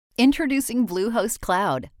Introducing Bluehost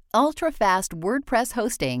Cloud, ultra-fast WordPress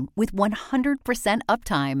hosting with 100%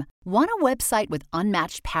 uptime. Want a website with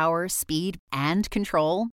unmatched power, speed, and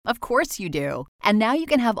control? Of course you do. And now you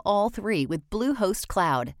can have all three with Bluehost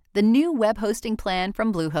Cloud, the new web hosting plan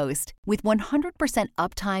from Bluehost. With 100%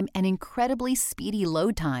 uptime and incredibly speedy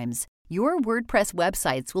load times, your WordPress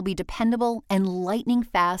websites will be dependable and lightning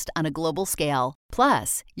fast on a global scale.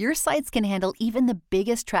 Plus, your sites can handle even the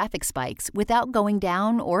biggest traffic spikes without going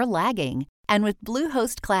down or lagging. And with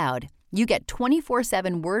Bluehost Cloud, you get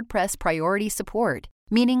 24/7 WordPress priority support,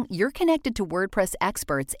 meaning you're connected to WordPress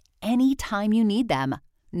experts anytime you need them.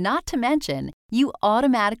 Not to mention, you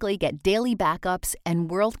automatically get daily backups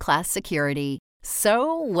and world-class security.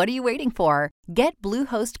 So, what are you waiting for? Get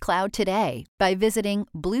Bluehost Cloud today by visiting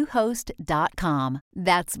Bluehost.com.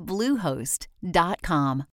 That's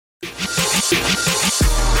Bluehost.com.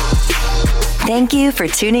 Thank you for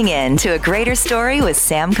tuning in to A Greater Story with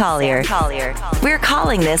Sam Collier. We're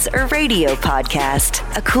calling this a radio podcast,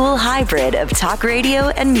 a cool hybrid of talk radio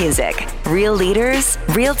and music. Real leaders,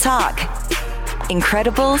 real talk.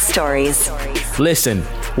 Incredible stories. Listen,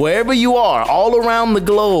 wherever you are, all around the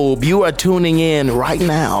globe, you are tuning in right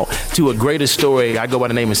now to A Greater Story. I go by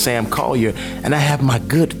the name of Sam Collier, and I have my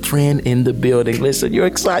good friend in the building. Listen, you're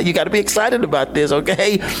excited. You got to be excited about this,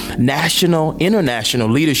 okay? International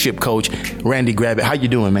leadership coach, Randy Gravitt. How you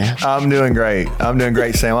doing, man? I'm doing great,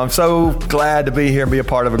 Sam. I'm so glad to be here and be a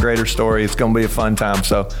part of A Greater Story. It's going to be a fun time,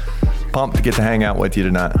 so pumped to get to hang out with you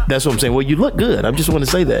tonight. That's what I'm saying. Well, you look good. I just want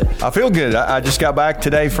to say that. I feel good. I just got back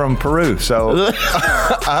today from Peru, so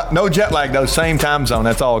no jet lag, though. Same time zone.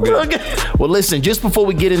 That's all good. Okay. Well, listen, just before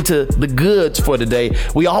we get into the goods for today,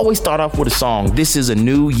 we always start off with a song. This is a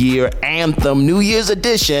New Year anthem, New Year's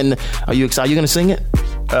edition. Are you excited? You going to sing it?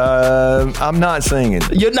 I'm not singing.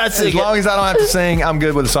 You're not singing? As long as I don't have to sing, I'm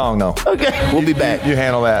good with the song, though. Okay. We'll be back. You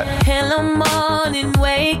handle that. Hello, morning,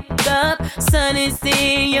 wake up, sun is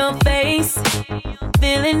in your face.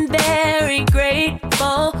 Feeling very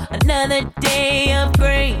grateful, another day of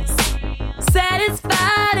grace.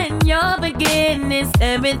 Satisfied in your forgiveness,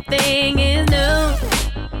 everything is new.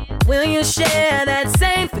 Will you share that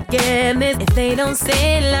same forgiveness if they don't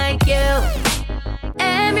say it like you?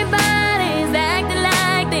 Everybody's acting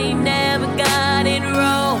like they never got it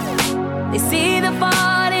wrong. They see the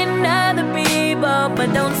fault in other people,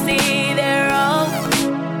 but don't see their own.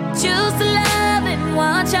 Choose to love and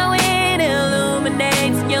watch how it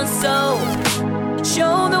illuminates your soul.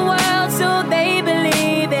 Show the world so they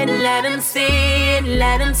believe it. Let them see it,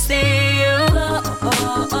 let them see you. Oh, oh,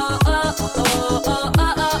 oh, oh, oh, oh, oh, oh,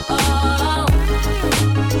 oh, oh.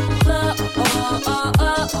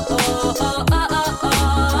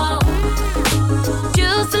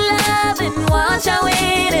 Watch how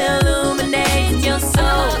it illuminates your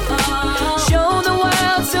soul. Show the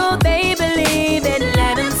world so they believe it.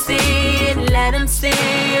 Let them see it, let them see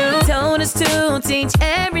you. He told us to teach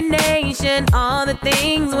every nation all the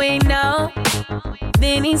things we know.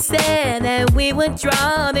 Then he said that we would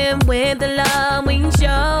draw them with the love we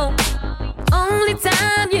show. Only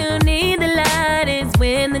time you need the light is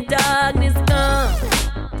when the darkness comes.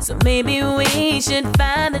 So maybe we should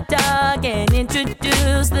find the dark and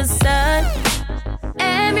introduce the sun.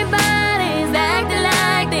 Everybody's acting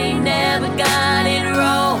like they never got it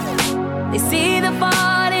wrong. They see the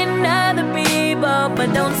fault in other people,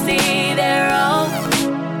 but don't see their own.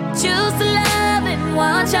 Choose to love and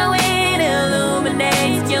watch how it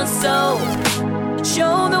illuminates your soul.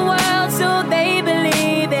 Show the world so they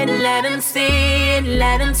believe it. Let them see it,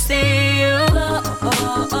 let them see you. Oh,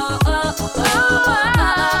 oh, oh, oh, oh, oh, oh.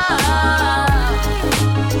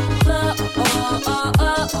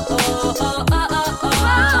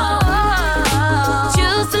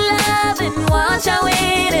 Choose to love and watch how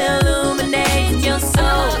it illuminates your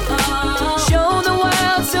soul. Show the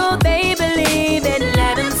world so they believe it.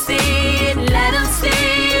 Let them see it, let them see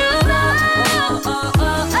you.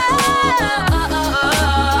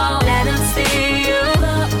 Let them see you. Let them see you.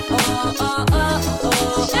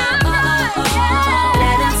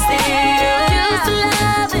 Choose to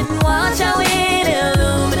love and watch how it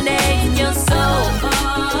illuminates your soul.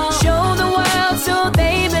 Show the world so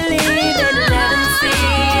they believe it. Let them see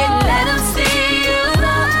it, let them see you.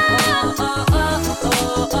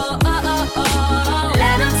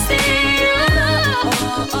 Let them see you.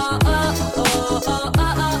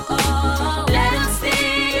 Let them see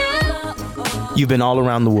you. You've been all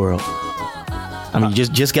around the world. I mean, you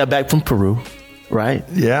just got back from Peru, right?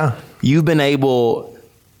 Yeah. You've been able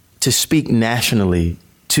to speak nationally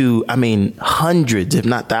to, I mean, hundreds, if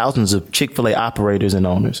not thousands of Chick-Fil-A operators and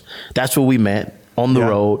owners. That's where we met on the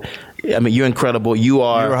road. I mean, you're incredible. You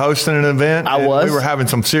were hosting an event. I was. We were having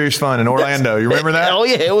some serious fun in Orlando. You remember that? Oh,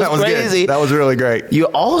 yeah. It was crazy. Good. That was really great. You're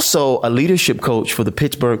also a leadership coach for the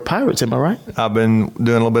Pittsburgh Pirates. Am I right? I've been doing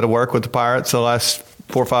a little bit of work with the Pirates the last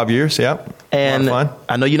 4 or 5 years. Yep. And a lot of fun.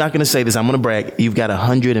 I know you're not going to say this. I'm going to brag. You've got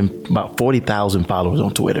about 40,000 followers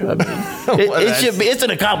on Twitter. I mean, it's an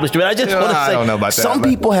accomplishment. I just want to say. I don't know about that. Some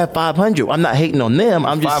people have 500. I'm not hating on them.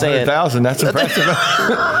 I'm just saying 500,000. That's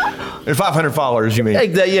impressive. There's 500 followers, you mean?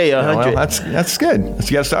 Yeah, 100. Well, that's good. You got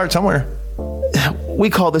to start somewhere. We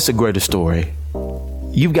call this a greater story.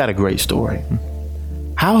 You've got a great story.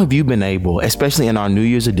 How have you been able, especially in our New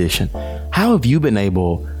Year's edition, how have you been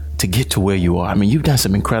able to get to where you are? I mean, you've done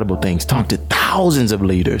some incredible things. Talked to thousands of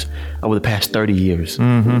leaders over the past 30 years.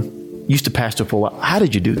 Used to pastor for a while. How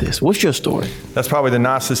did you do this? What's your story? That's probably the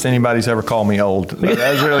nicest anybody's ever called me old.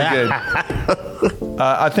 That was really good.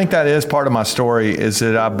 I think that is part of my story, is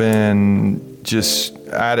that I've been just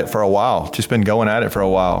at it for a while, just been going at it for a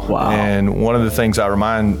while. Wow. And one of the things I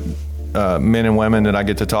remind men and women that I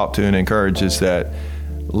get to talk to and encourage is that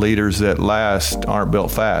leaders that last aren't built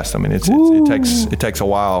fast. I mean, it takes a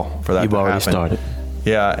while for that You've to already happen. started.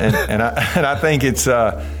 Yeah, and I think it's.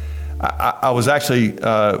 I was actually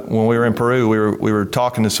when we were in Peru, we were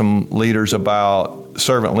talking to some leaders about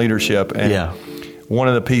servant leadership, and one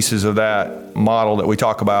of the pieces of that model that we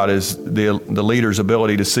talk about is the leader's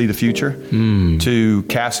ability to see the future, to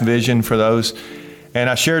cast vision for those. And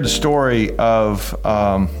I shared the story of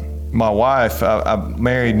my wife. I've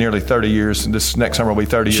married nearly 30 years. This next summer will be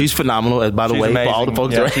 30 years. She's phenomenal, by the way, amazing. for all the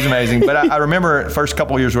folks. Yeah, she's amazing. But I remember the first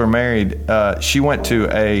couple of years we were married, she went to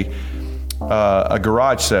a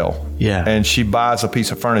garage sale. Yeah. And she buys a piece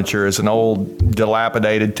of furniture. It's an old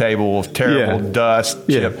dilapidated table of terrible dust.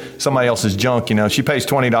 Somebody else's junk, She pays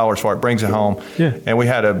 $20 for it, brings it home. Yeah. And we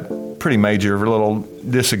had a pretty major little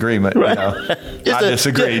disagreement. Right. I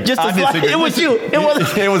disagreed. I disagreed. It was you.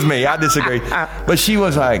 It was me. I disagreed. But she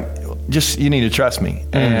was like, you need to trust me.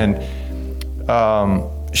 And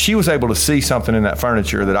she was able to see something in that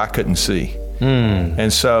furniture that I couldn't see.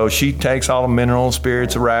 And so she takes all the mineral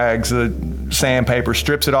spirits, the rags, the sandpaper,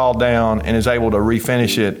 strips it all down, and is able to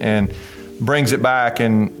refinish it and brings it back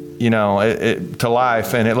and to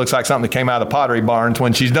life. And it looks like something that came out of the Pottery Barns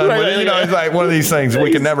when she's done with it. It's like one of these things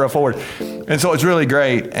we can never afford. And so it's really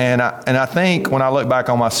great. And I think when I look back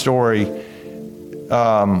on my story,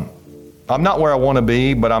 I'm not where I want to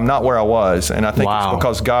be, but I'm not where I was. And I think it's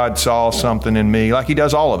because God saw something in me, like He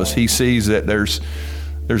does all of us. He sees that there's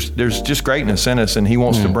just greatness in us, and He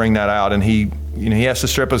wants to bring that out. And He has to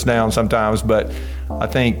strip us down sometimes, but I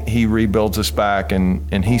think He rebuilds us back,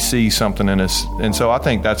 and He sees something in us. And so I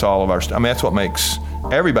think that's all of our. I mean, that's what makes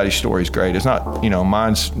everybody's stories great. It's not,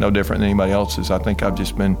 mine's no different than anybody else's. I think I've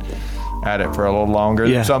just been at it for a little longer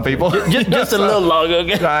than some people. Just a little longer.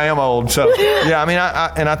 Okay. I am old, so yeah. I mean,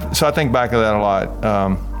 so I think back to that a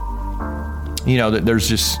lot. That there's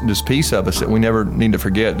just this piece of us that we never need to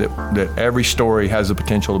forget, that every story has the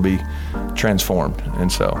potential to be transformed.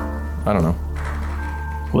 And so, I don't know.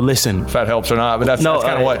 Well, listen. If that helps or not, but that's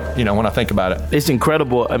kind of what, when I think about it. It's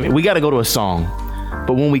incredible. I mean, we got to go to a song.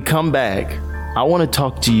 But when we come back, I want to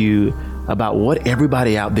talk to you about what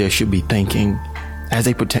everybody out there should be thinking as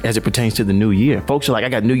it pertains to the new year. Folks are like, I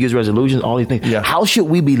got New Year's resolutions, all these things. Yeah. How should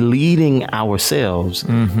we be leading ourselves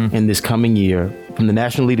in this coming year? From the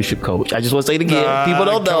National Leadership Coach. I just want to say it again. People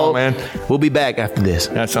don't know. Man. We'll be back after this.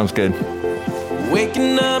 That sounds good.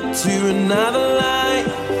 Waking up to another light.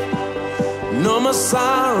 No more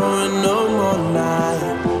sorrow and no more night.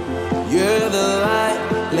 You're the light.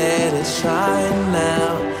 Let it shine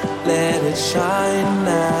now. Let it shine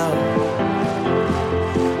now.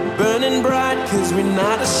 Burning bright 'cause we're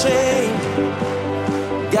not ashamed.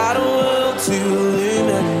 Got a world to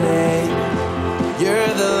illuminate.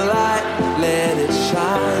 You're the light. Let it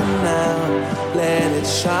shine now, let it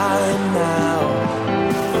shine now.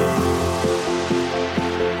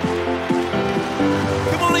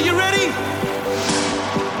 Come on, are you ready?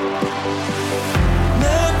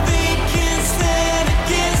 Nothing can stand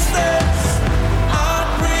against us. Our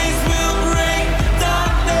praise will break the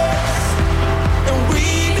darkness. And we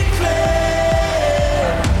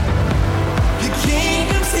declare the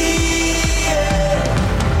kingdom's here.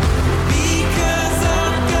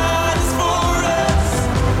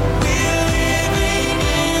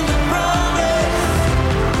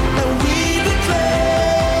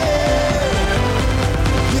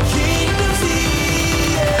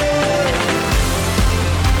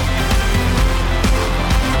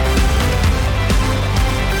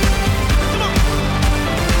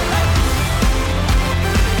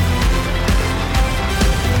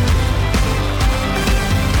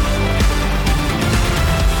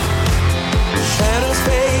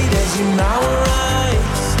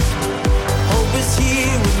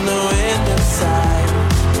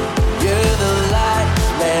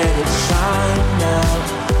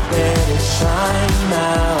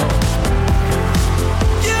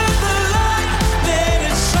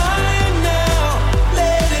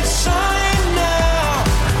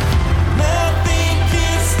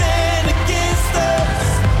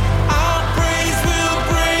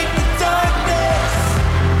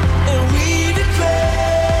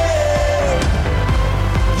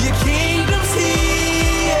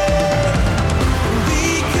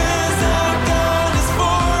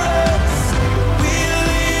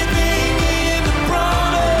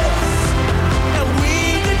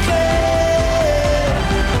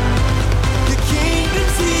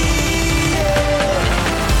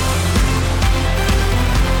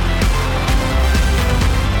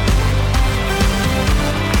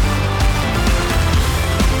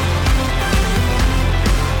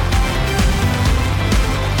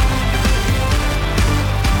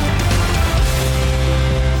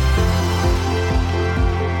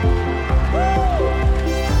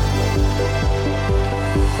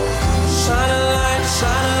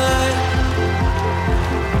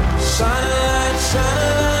 Shine a light, shine a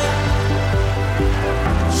light.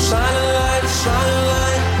 Shine a light, shine a light.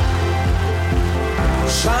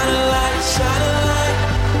 Shine a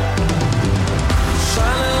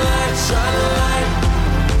light, shine a light.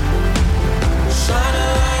 Shine a light, shine a light. Shine a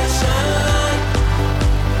light, shine a light.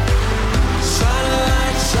 Shine a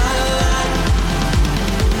light, shine a light.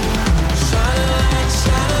 Shine a light,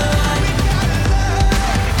 shine a light.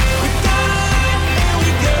 We got a light and we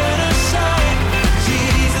gonna shine.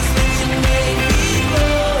 Jesus, let your name be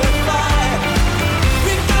glorified.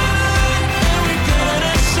 We got a light and we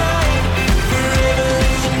gonna shine. Forever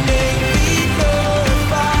let your name be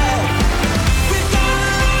glorified. We got a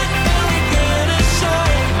light and we gonna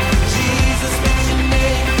shine. Jesus, let your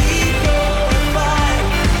name be glorified.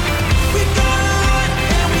 We got a light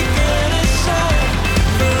and we gonna shine.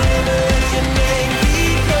 Forever let your name be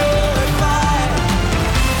glorified.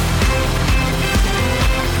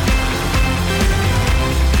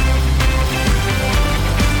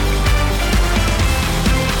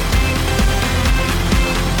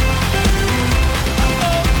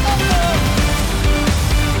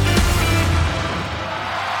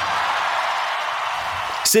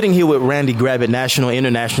 Sitting here with Randy Gravitt, National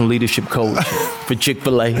International Leadership Coach for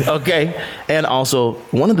Chick-Fil-A, okay? And also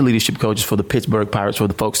one of the leadership coaches for the Pittsburgh Pirates for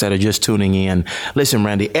the folks that are just tuning in. Listen,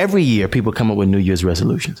 Randy, every year people come up with New Year's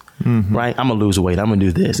resolutions, right? I'm going to lose weight. I'm going to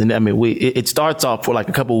do this. And I mean, it starts off for like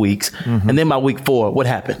a couple of weeks. And then by week 4, what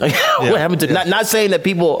happened? What happened to, not saying that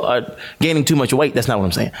people are gaining too much weight. That's not what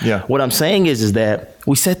I'm saying. Yeah. What I'm saying is that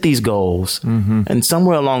we set these goals and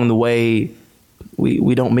somewhere along the way,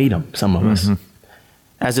 we don't meet them, some of us.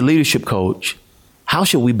 As a leadership coach, how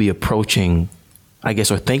should we be approaching, I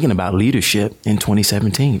guess, or thinking about leadership in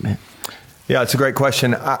 2017, man? Yeah, it's a great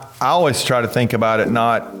question. I always try to think about it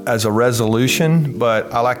not as a resolution,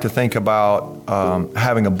 but I like to think about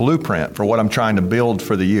having a blueprint for what I'm trying to build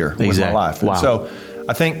for the year with my life. Wow. And so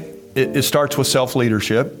I think it starts with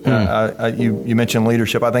self-leadership. You mentioned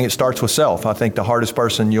leadership. I think it starts with self. I think the hardest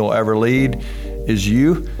person you'll ever lead is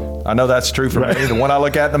you. I know that's true for me. The one I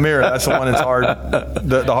look at in the mirror, that's the one that's hard,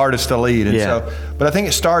 the hardest to lead. And but I think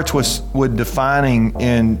it starts with defining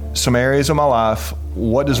in some areas of my life,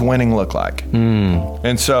 what does winning look like?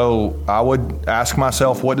 And so I would ask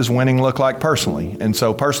myself, what does winning look like personally? And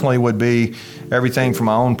so personally would be everything from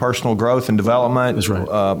my own personal growth and development,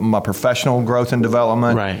 my professional growth and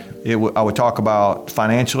development. Right. I would talk about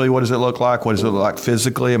financially, what does it look like? What does it look like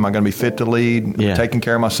physically? Am I going to be fit to lead? Taking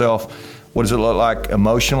care of myself? What does it look like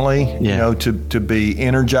emotionally, you know, to be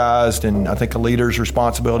energized? And I think a leader's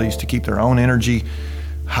responsibility is to keep their own energy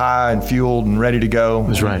high and fueled and ready to go.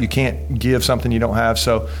 That's right. You can't give something you don't have.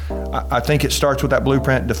 So I think it starts with that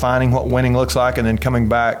blueprint, defining what winning looks like, and then coming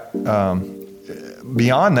back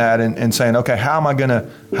beyond that and saying, okay, how am I going to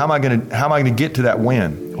get to that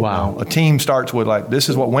win? Wow. You know, a team starts with like, this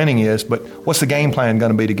is what winning is, but what's the game plan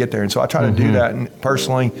going to be to get there? And so I try to do that. And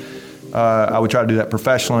personally, I would try to do that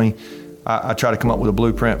professionally. I try to come up with a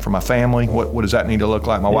blueprint for my family. What does that need to look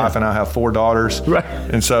like? My wife and I have 4 daughters, right?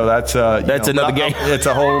 And so that's another game. It's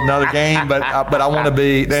a whole another game. But I want to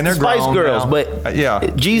be. And they're Spice grown Girls, now.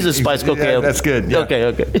 but Jesus Spice. Okay, that's good. Yeah.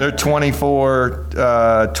 Okay. They're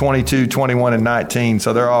 24, 22, 21, and 19.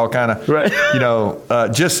 So they're all kind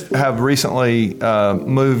of just have recently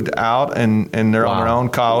moved out and they're on their own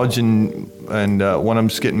college and one of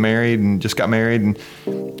them's getting married and just got married and.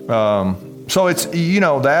 So it's,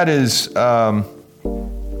 that is, those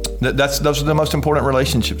are the most important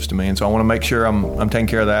relationships to me. And so I want to make sure I'm taking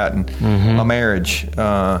care of that and my marriage.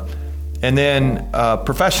 And then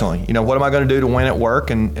professionally, what am I going to do to win at work?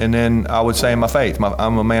 And then I would say my faith.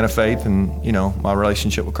 I'm a man of faith and, my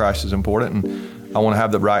relationship with Christ is important. And I want to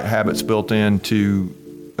have the right habits built in to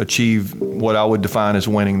achieve what I would define as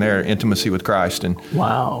winning there, intimacy with Christ and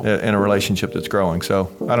in a relationship that's growing.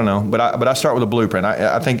 So I don't know, but I start with a blueprint.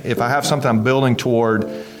 I think if I have something I'm building toward,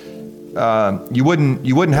 you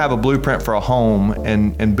wouldn't have a blueprint for a home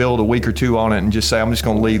and build a week or 2 on it and just say, I'm just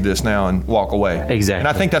going to leave this now and walk away. Exactly. And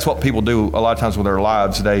I think that's what people do a lot of times with their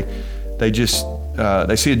lives. They just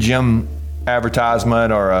they see a gym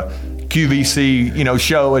advertisement or a QVC,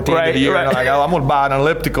 show at the end of the year, and they're like, oh, I'm going to buy an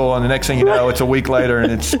elliptical, and the next thing you know, it's a week later,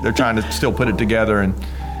 and they're trying to still put it together, and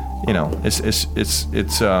it's just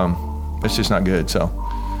not good. So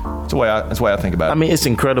that's the way I think about it. I mean, it's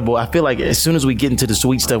incredible. I feel like as soon as we get into the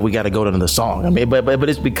sweet stuff, we got to go to the song. I mean, but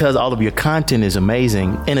it's because all of your content is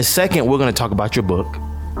amazing. In a second, we're going to talk about your book.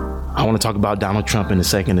 I want to talk about Donald Trump in a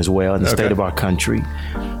second as well, and the state of our country.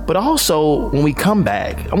 But also, when we come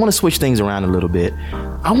back, I want to switch things around a little bit.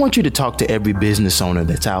 I want you to talk to every business owner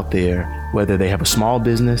that's out there, whether they have a small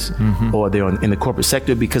business or they're in the corporate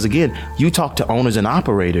sector, because again, you talk to owners and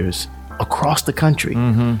operators across the country.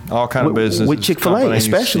 All kind of businesses. With Chick-Fil-A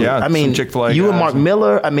especially. Yeah, I mean, Chick-fil-A you guys. and Mark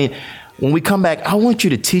Miller, I mean, when we come back, I want you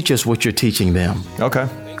to teach us what you're teaching them. Okay.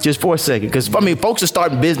 Just for a second, because I mean, folks are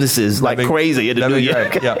starting businesses like crazy in the new year.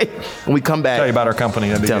 Great. Yeah. When we come back, Tell you about our company.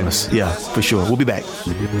 Tell us. Yeah, for sure. We'll be back.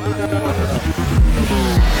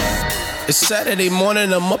 It's Saturday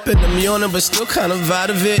morning, I'm up in the morning, but still kind of out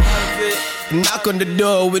of it. Knock on the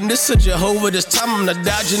door, witness of Jehovah. This time I'm not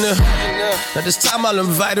dodging her. Now this time I'll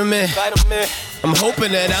invite him in. I'm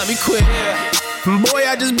hoping that I'll be quick. Boy,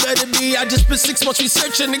 I just better be. I just spent 6 months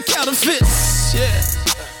researching the counterfeits. Yeah.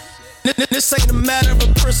 This ain't a matter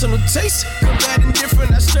of personal taste. Good, bad, and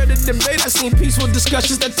different. I started debate. I seen peaceful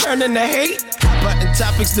discussions that turn into hate. Button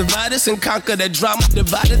topics divide us and conquer that drama.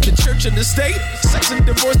 Divided the church and the state. Sex and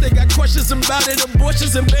divorce, they got questions about it.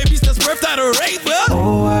 Abortions and babies that's birthed out of rape.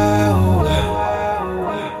 Oh, wow.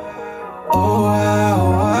 Oh,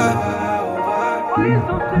 wow. Why you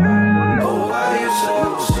so serious? Oh, why you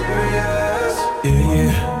so serious? Yeah.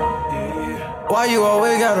 Why you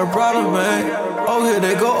always got a problem, man? Oh, here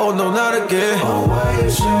they go, oh no, not again. Oh, why you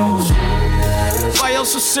so serious? Why you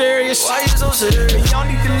so serious? Why you so serious? Y'all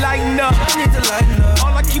need to lighten up. Y'all need to lighten up.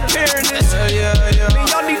 All I keep hearing is, man,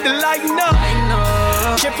 y'all need to lighten up.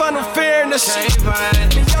 Can't find no fairness.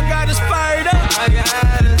 Man, y'all got us fired up.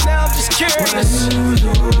 Now I'm just curious.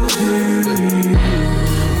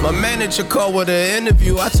 My manager called with an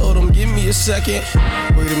interview. I told him, give me a second.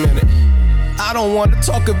 Wait a minute. I don't want to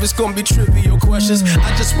talk if it's gonna be trivial questions.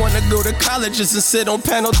 I just want to go to colleges and sit on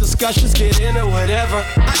panel discussions, get in or whatever.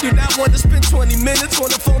 I do not want to spend 20 minutes on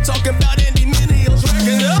the phone talking about any millennials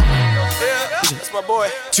racking up. Yeah, that's my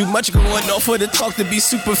boy. Too much going on for the talk to be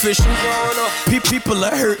superficial. People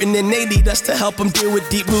are hurting and they need us to help them deal with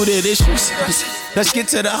deep-rooted issues. Let's get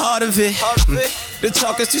to the heart of it. The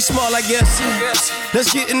talk is too small, I guess.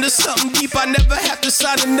 Let's get into something deep. I never have to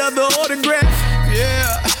sign another autograph.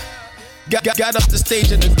 Yeah. Got up the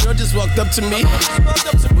stage and the girl just walked up to me.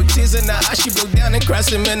 With tears in her eyes, she broke down and cried,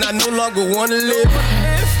 said, man, I no longer wanna live.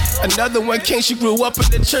 Another one came, she grew up in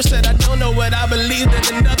the church, said, I don't know what I believe.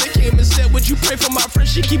 Then another came and said, would you pray for my friend?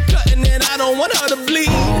 She keep cutting and I don't want her to bleed.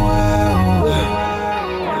 Oh, wow.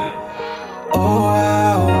 Oh,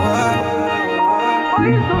 wow. Why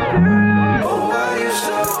you so serious? Oh, why you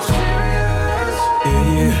so serious?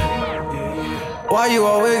 Yeah. Why you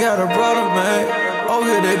always got a problem, man? Oh,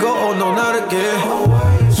 here they go, oh no, not again. Oh,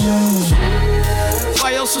 why you so serious?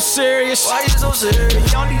 Why you so serious? Why you so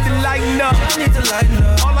serious? Y'all need to lighten up. Y'all need to lighten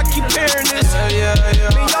up. All I keep hearing is, man,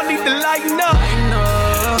 y'all need to lighten up.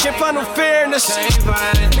 Can't find no fairness.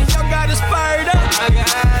 Man, y'all got us fired up.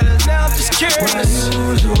 Now I'm just curious.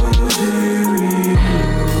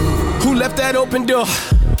 Who left that open door?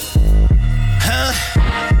 Huh?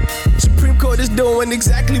 Supreme Court is doing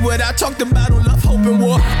exactly what I talked about on Love, Hope, and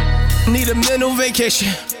War. Need a mental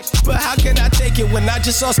vacation, but how can I take it when I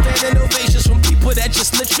just saw standing ovations from people that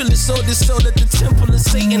just literally sold their soul at the temple of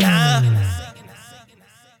Satan, huh?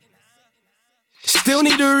 Still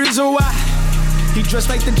need a reason why he dressed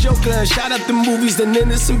like the Joker and shot up the movies, then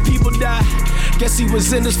innocent people die. Guess he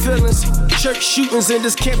was in his feelings. Church shootings and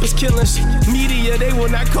this campus killings. Media, they will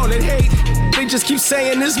not call it hate. They just keep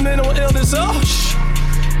saying this mental illness. Oh,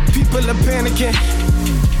 people are panicking.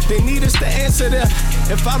 They need us to answer them.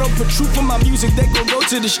 If I don't put truth in my music, they gon' go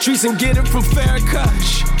to the streets and get it from Farrakhan.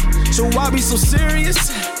 So why be so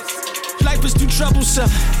serious? Life is too troublesome.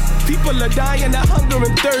 People are dying of hunger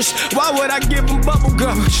and thirst. Why would I give them bubble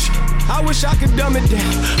gum? I wish I could dumb it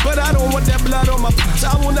down, but I don't want that blood on my pants.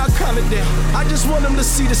 I will not calm it down. I just want them to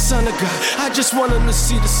see the Son of God. I just want them to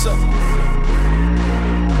see the Son.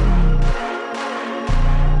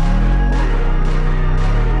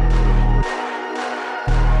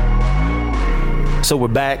 So we're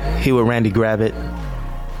back here with Randy Gravitt,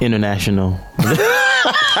 international.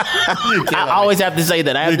 I always have to say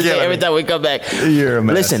that. I have to say every time we come back. You're a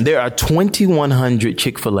mess. Listen, there are 2,100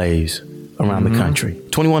 Chick-Fil-A's around the country.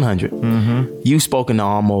 2,100. You've spoken to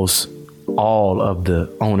almost all of the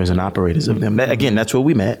owners and operators of them. Again, that's where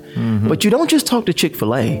we met. But you don't just talk to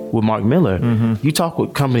Chick-fil-A with Mark Miller. You talk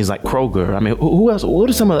with companies like Kroger. I mean, who else? What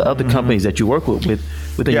are some of the other companies that you work with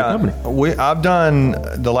within your company? I've done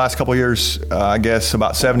the last couple of years, I guess,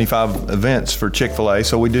 about 75 events for Chick-fil-A.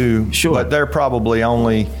 So we do, but they're probably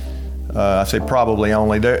only, I say probably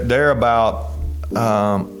only, they're about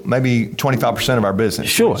maybe 25% of our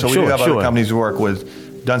business. So we do have other companies we work with.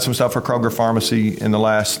 done some stuff for Kroger Pharmacy in the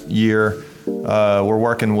last year. We're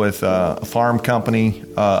working with a farm company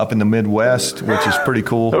up in the Midwest, which is pretty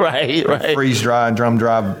cool. Right. Freeze dry and drum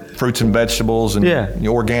dry fruits and vegetables and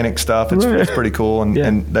organic stuff. It's pretty cool.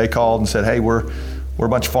 And they called and said, hey, we're a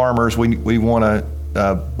bunch of farmers. We want to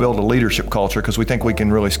build a leadership culture because we think we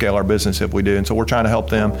can really scale our business if we do. And so we're trying to help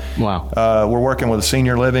them. Wow. We're working with a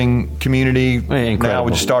senior living community. Incredible. Now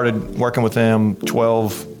we just started working with them,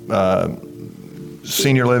 12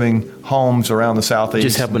 senior living homes around the Southeast.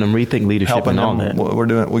 Just helping them rethink leadership and all that.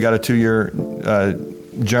 We got a 2-year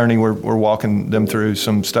journey. We're walking them through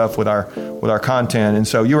some stuff with our content. And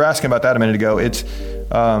so you were asking about that a minute ago. It's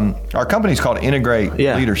our company's called Integreat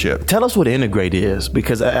Leadership. Tell us what Integreat is,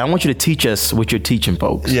 because I want you to teach us what you're teaching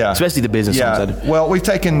folks, especially the business owners. Well, we've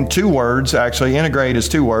taken 2 words, actually. Integrate is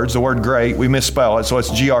 2 words. The word great, we misspell it, so it's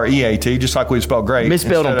Great, just like we spell great.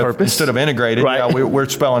 Misspelled on purpose. Instead of integrated. Right. Yeah, we're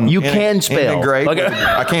spelling You can spell. Integrate. Okay.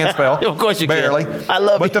 I can spell. Of course you barely. can. I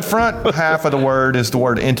love it. But the front half of the word is the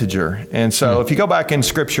word integer. And so if you go back in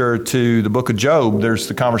Scripture to the book of Job, there's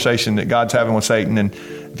the conversation that God's having with Satan. And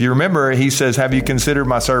if you remember, he says, have you considered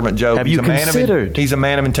my servant Job? Have you considered? He's a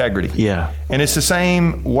man of integrity. Yeah. And it's the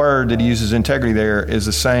same word that he uses, integrity, there is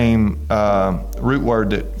the same root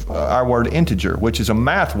word that our word integer, which is a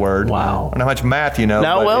math word. Wow. I don't know how much math you know.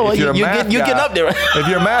 No, well, you're getting up there. If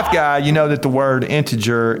you're a math guy, you know that the word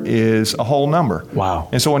integer is a whole number. Wow.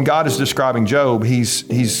 And so when God is describing Job,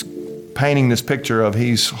 he's painting this picture of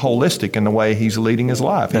he's holistic in the way he's leading his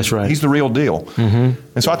life. That's right. He's the real deal. Mm-hmm.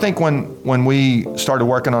 And so I think when we started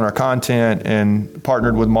working on our content and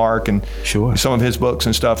partnered with Mark and some of his books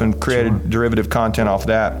and stuff and created derivative content off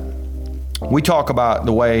that, we talk about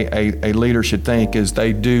the way a leader should think is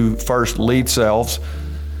they do first lead themselves,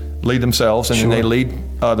 and then they lead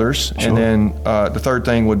others. And then the third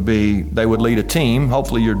thing would be they would lead a team.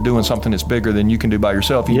 Hopefully you're doing something that's bigger than you can do by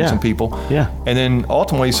yourself. You need some people. Yeah. And then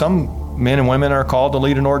ultimately some men and women are called to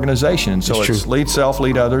lead an organization. So it's lead self,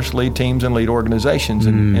 lead others, lead teams, and lead organizations.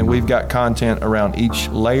 And we've got content around each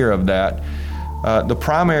layer of that. The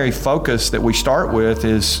primary focus that we start with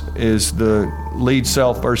is the lead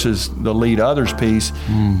self versus the lead others piece.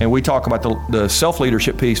 And we talk about the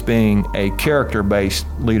self-leadership piece being a character-based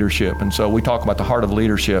leadership. And so we talk about the heart of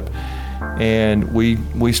leadership. And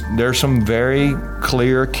there's some very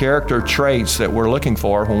clear character traits that we're looking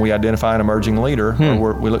for when we identify an emerging leader,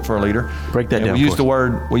 or we look for a leader. Break that down. We use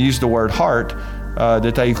the word heart.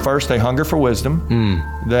 That they hunger for wisdom.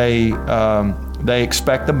 They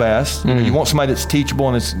expect the best. You want somebody that's teachable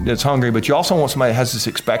and that's hungry, but you also want somebody that has this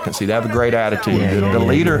expectancy. They have a great attitude.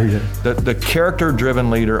 The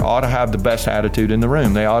character-driven leader ought to have the best attitude in the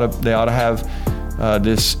room. They ought to have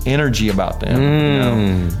this energy about them. You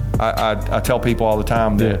know? I tell people all the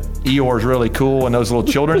time that Eeyore is really cool in those little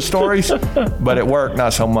children's stories, but at work,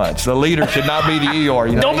 not so much. The leader should not be the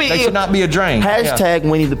Eeyore. You know? They should not be a drain. Hashtag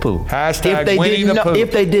Winnie the Pooh. Hashtag Winnie the Pooh.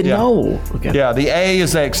 If they didn't know. Okay. Yeah, the A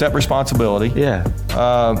is they accept responsibility. Yeah.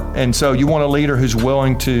 And so you want a leader who's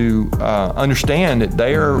willing to understand that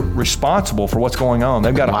they are responsible for what's going on.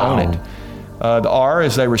 They've got to own it. The R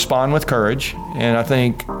is they respond with courage. And I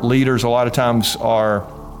think leaders a lot of times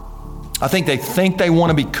they think they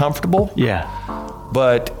want to be comfortable. Yeah.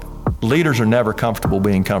 But leaders are never comfortable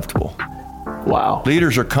being comfortable. Wow.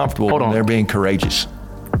 Leaders are comfortable when they're being courageous.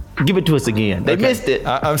 Give it to us again. They missed it.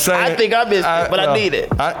 I'm saying. I think I missed it, but I need it.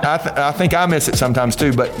 I think I miss it sometimes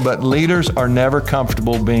too. But leaders are never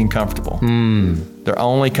comfortable being comfortable. They're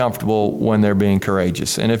only comfortable when they're being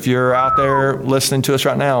courageous. And if you're out there listening to us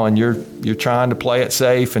right now and you're trying to play it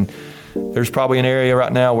safe, and there's probably an area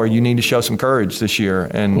right now where you need to show some courage this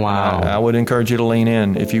year. And I would encourage you to lean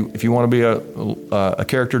in. If you want to be a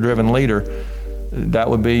character-driven leader, that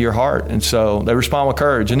would be your heart. And so they respond with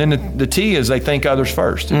courage. And then the T is they think others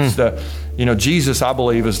first. It's Jesus, I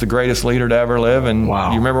believe, is the greatest leader to ever live. And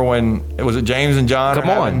you remember when it was James and John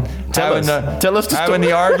tell us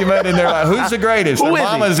the argument, and they're like, who's the greatest? And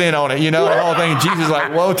Mama's in on it, the whole thing. And Jesus is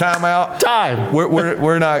like, whoa, time out.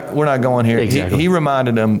 We're not going here. Exactly. He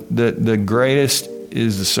reminded them that the greatest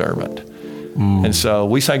is the servant. And so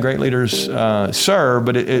we say great leaders serve,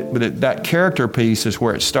 but that character piece is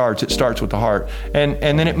where it starts. It starts with the heart, and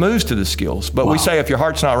then it moves to the skills. But we say if your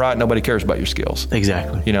heart's not right, nobody cares about your skills.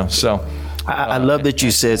 Exactly. So I love that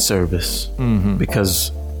you said service,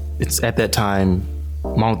 because it's at that time.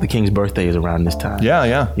 Martin Luther King's birthday is around this time.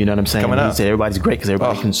 Yeah. You know what I'm saying? Coming up. He said everybody's great because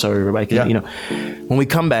everybody can serve. Everybody can. When we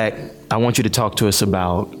come back, I want you to talk to us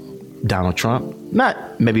about Donald Trump.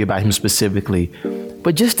 Not maybe about him specifically,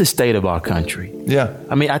 but just the state of our country. Yeah.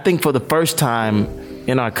 I mean, I think for the first time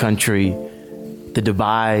in our country, the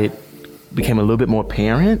divide became a little bit more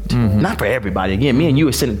apparent. Mm-hmm. Not for everybody. Again, me and you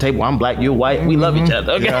are sitting at the table. I'm black, you're white. We love each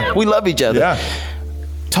other. Okay, Yeah. we love each other. Yeah.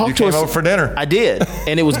 Talk You to came us over for dinner. I did,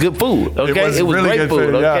 and it was good food. Okay, It was really great good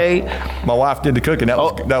food. food, yeah. Okay. My wife did the cooking. That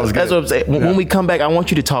was good. That's what I'm saying. When we come back, I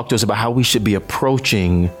want you to talk to us about how we should be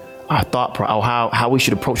approaching our how we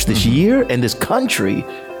should approach this year and this country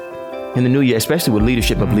in the new year, especially with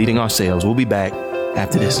leadership of leading ourselves. We'll be back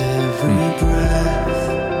after this. With every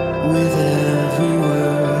breath, with every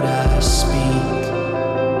word I speak,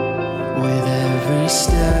 with every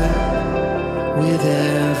step, with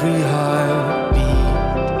every heartbeat,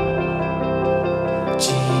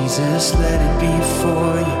 Jesus, let it be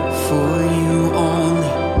for you only,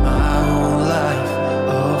 my whole life,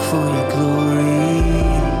 all for your glory.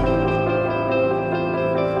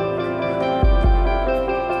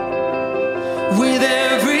 With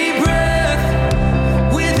every breath,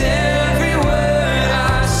 with every word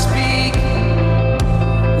I speak,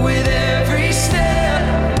 with every step,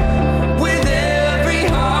 with every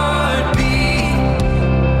heartbeat,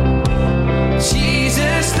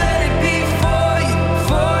 Jesus, let it be for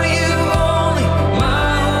you only,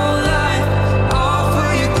 my whole life, all for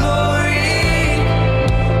your glory.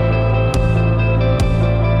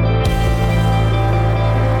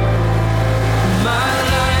 My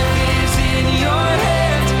life is in your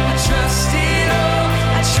hands. I trust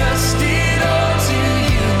it all to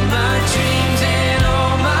you. My dreams and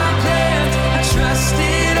all my plans. I trust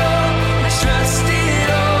it all.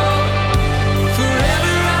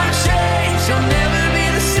 Forever I'll change. I'll never be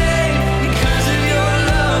the same because of your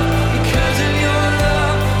love.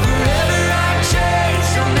 Forever I'll change.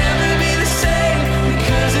 I'll never be the same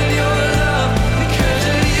because of your love. Because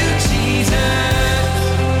of you, Jesus.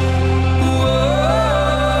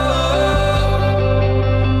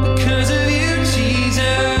 Because of you,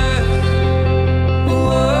 Jesus.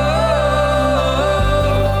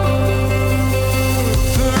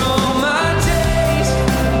 For all my days,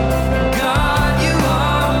 God, you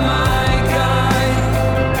are my guide.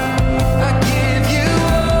 I give you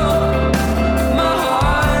all, my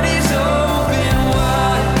heart is open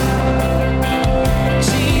wide.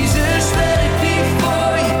 Jesus, let it be for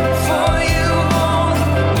you only,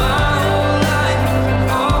 my whole life,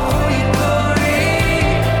 all for your glory,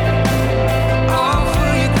 all for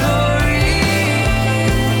your glory.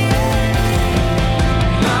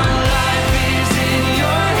 My life is in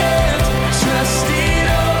your hands. I trust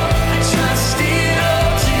it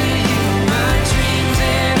all to you. My dreams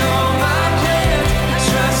and all my plans. I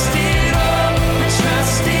trust it all.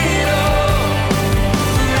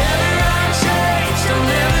 Forever I'll change. I'll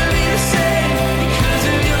never be the same because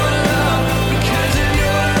of your love.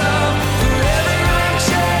 Forever I'll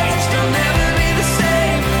change. I'll never be the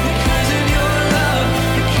same because of your love.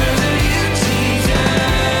 Because of you,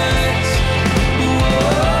 Jesus.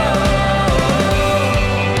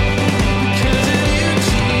 Because of you,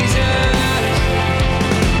 Jesus.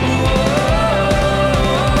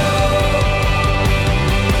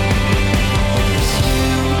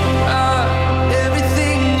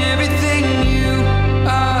 Everything you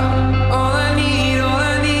are, all I need,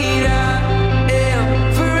 I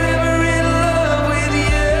am forever in love with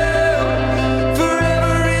you,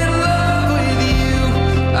 forever in love with you.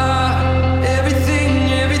 Everything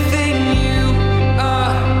you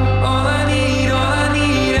are, all I need, I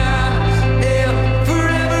am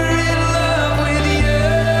forever in love with you,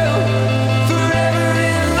 forever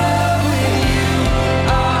in love with you.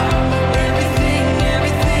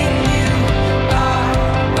 Everything you are,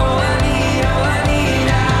 all I need, I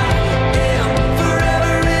am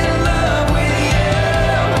forever in love with you,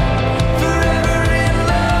 forever in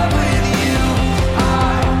love with you.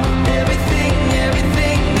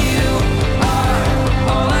 Everything you are,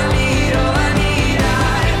 all I need,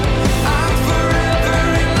 I'm forever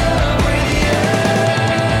in love with you.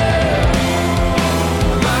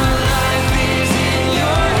 My life is in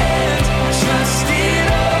your hands. I trust it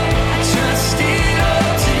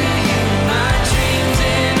all to you. My dreams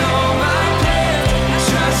and all my plans. I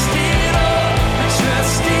trust it all.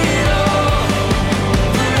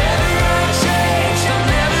 Forever I'll change. I'll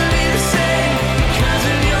never be the same because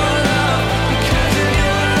of your love.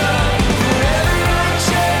 Forever I'll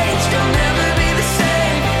change. I'll never be the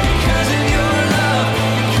same because of your love.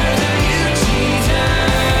 Because of you,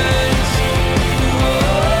 Jesus.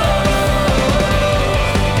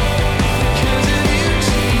 Because of you,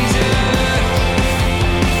 Jesus.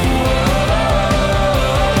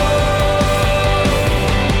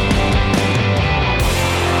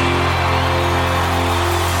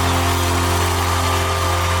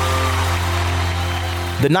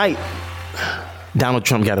 The night Donald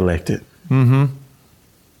Trump got elected,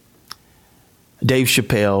 Dave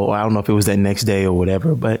Chappelle, or I don't know if it was that next day or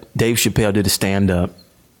whatever, but Dave Chappelle did a stand-up.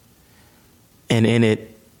 And in it,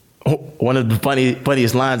 one of the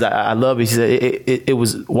funniest lines I love, he said, it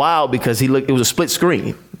was wild because it was a split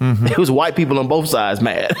screen. Mm-hmm. It was white people on both sides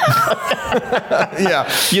mad.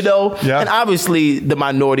 Yeah. You know? Yeah. And obviously the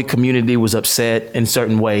minority community was upset in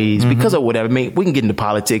certain ways because of whatever. I mean, we can get into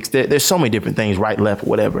politics. There's so many different things, right, left,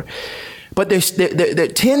 whatever. But there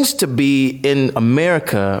tends to be in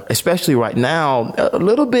America, especially right now, a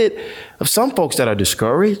little bit of some folks that are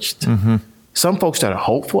discouraged, some folks that are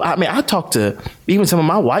hopeful. I mean, I talk to even some of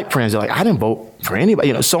my white friends. They're like, I didn't vote for anybody,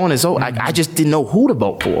 you know, so on and so. I just didn't know who to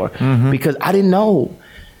vote for because I didn't know.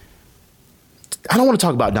 I don't want to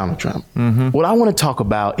talk about Donald Trump. What I want to talk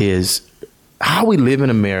about is how we live in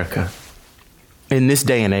America in this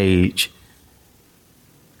day and age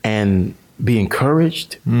and be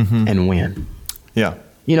encouraged and win. Yeah.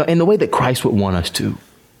 You know, in the way that Christ would want us to.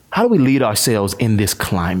 How do we lead ourselves in this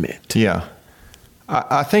climate? Yeah.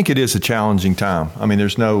 I think it is a challenging time. I mean,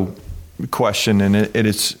 there's no question, and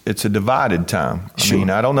it's a divided time. I mean,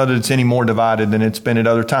 I don't know that it's any more divided than it's been at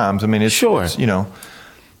other times. I mean, it's you know,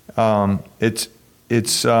 but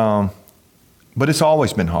it's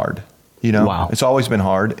always been hard. You know, it's always been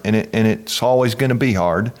hard, and it's always going to be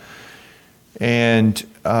hard. And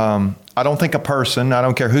I don't think a person, I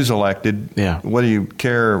don't care who's elected, whether you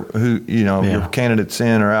care who, you know, your candidate's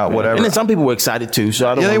in or out, whatever. And then some people were excited too, so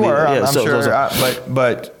I don't they were, I'm sure.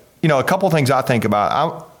 But, you know, a couple of things I think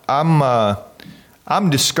about. I'm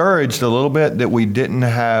discouraged a little bit that we didn't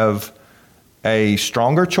have a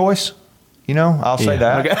stronger choice. You know, I'll say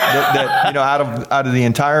that. Okay. that, you know, out of the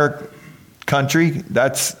entire country,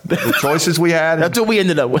 that's the choices we had. That's what we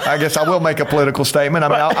ended up with. I guess I will make a political statement. I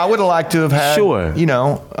mean, I would have liked to have had, you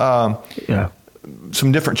know,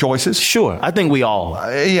 some different choices. Sure. I think we all.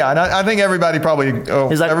 And I think everybody probably,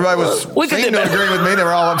 everybody was seemed to agree with me. They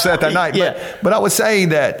were all upset that night. But I would say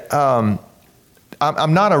that I'm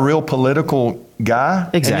not a real political guy.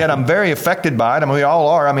 Exactly. And yet I'm very affected by it. I mean, we all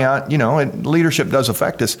are. I mean, you know, leadership does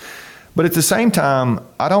affect us. But at the same time,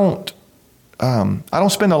 I don't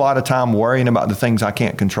spend a lot of time worrying about the things I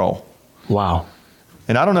can't control. Wow.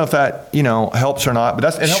 And I don't know if that, you know, helps or not, but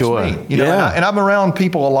it helps me. You know, and I'm around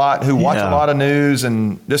people a lot who watch a lot of news,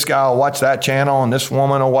 and this guy will watch that channel, and this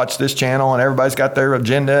woman will watch this channel, and everybody's got their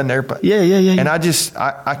agenda and their And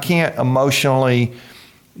I can't emotionally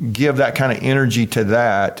give that kind of energy to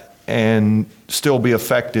that and still be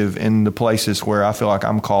effective in the places where I feel like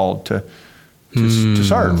I'm called to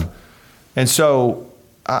serve. And so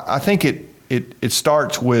I think it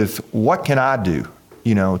starts with, what can I do,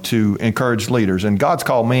 you know, to encourage leaders? And God's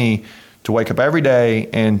called me to wake up every day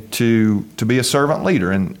and to be a servant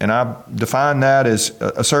leader. And I define that as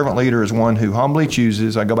a servant leader as one who humbly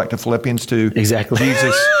chooses. I go back to Philippians 2. Exactly.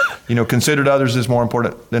 Jesus, you know, considered others as more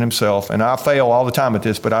important than himself. And I fail all the time at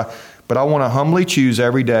this, but I want to humbly choose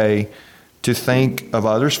every day to think of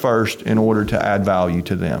others first in order to add value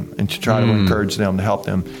to them and to try to encourage them, to help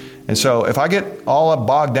them. And so if I get all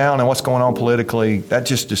bogged down in what's going on politically, that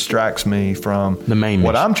just distracts me from the main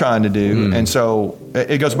what I'm trying to do. And so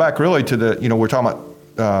it goes back really to the, you know, we're talking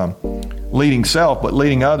about leading self, but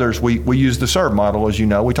leading others. We use the serve model, as you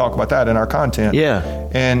know. We talk about that in our content. Yeah.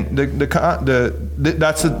 And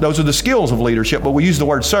those are the skills of leadership. But we use the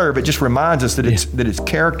word serve. It just reminds us that it's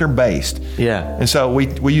character based. Yeah. And so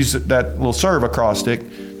we use that little serve acrostic,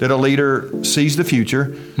 that a leader sees the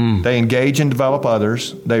future. They engage and develop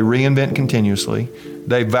others. They reinvent continuously.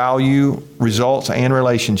 They value results and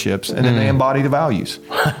relationships, and then they embody the values.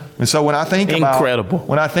 And so when I think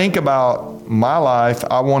about my life,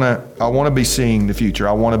 I want to be seeing the future.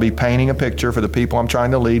 I want to be painting a picture for the people I'm trying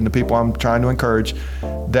to lead and the people I'm trying to encourage,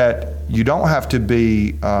 that you don't have to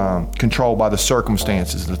be controlled by the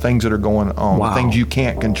circumstances, the things that are going on, the things you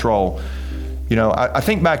can't control. You know, I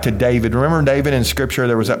think back to David. Remember David in Scripture?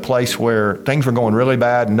 There was that place where things were going really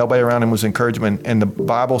bad and nobody around him was encouragement. And the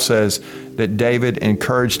Bible says that David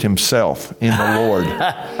encouraged himself in the Lord.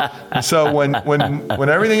 And so when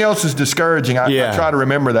everything else is discouraging, I try to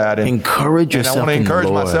remember that. And encourage yourself. And I want to encourage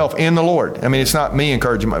myself in the Lord. I mean, it's not me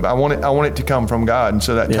encouraging myself. I want it to come from God. And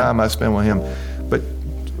so that time I spend with Him. But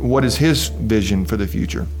what is His vision for the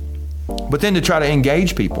future? But then to try to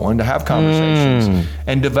engage people and to have conversations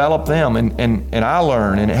and develop them, and I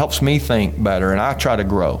learn, and it helps me think better, and I try to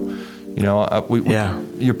grow. You know,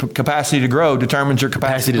 your capacity to grow determines your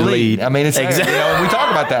capacity to lead. I mean, it's exactly. You know, we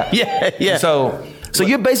talk about that. So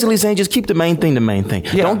you're basically saying just keep the main thing the main thing.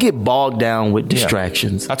 Yeah. Don't get bogged down with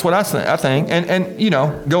distractions. That's what I think. And you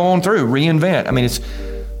know, go on through, reinvent. I mean, it's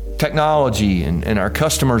technology and our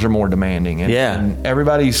customers are more demanding. And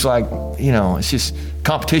everybody's like, it's just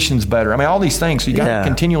competition's better. I mean, all these things. So you got to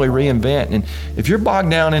continually reinvent. And if you're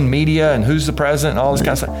bogged down in media and who's the president and all this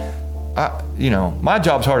kind of stuff, my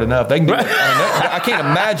job's hard enough. They can do it. I can't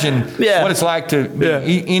imagine what it's like to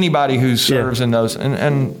be anybody who serves in those.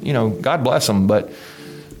 And God bless them. But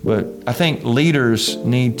I think leaders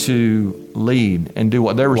need to lead and do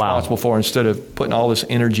what they're responsible for instead of putting all this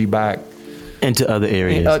energy back into other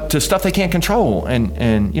areas, to stuff they can't control. And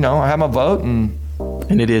I have my vote, and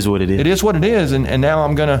it is what it is. It is what it is. And now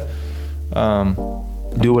I'm gonna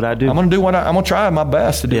do what I do. I'm gonna try my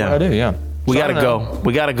best to do what I do. Yeah. We gotta go.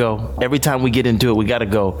 We gotta go. Every time we get into it, we gotta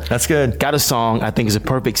go. That's good. Got a song. I think is a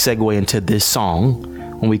perfect segue into this song.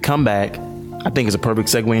 When we come back, I think it's a perfect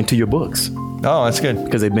segue into your books. Oh, that's good.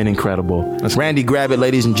 Because they've been incredible. Randy Gravitt,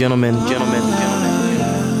 ladies and gentlemen.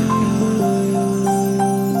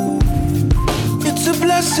 It's a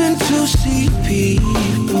blessing to see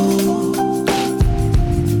people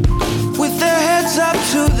with their heads up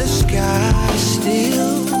to the sky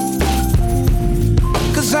still.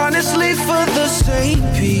 'Cause honestly, for the same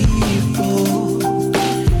people,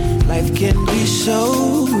 life can be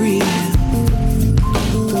so real.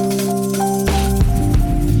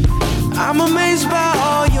 I'm amazed by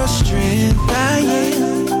all your strength, I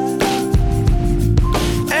am.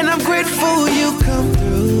 And I'm grateful you come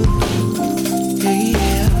through,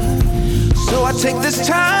 yeah. So I take this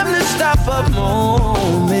time to stop a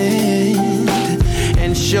moment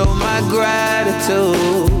and show my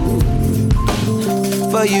gratitude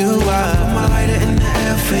for you. I put my lighter in the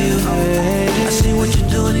air for you. I see what you're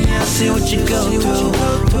doing, yeah, I see what you go through.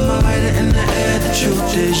 Put my lighter in the air, the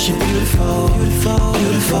truth is you're beautiful, beautiful,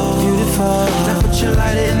 beautiful, beautiful. Now put your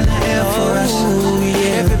lighter in the air for us.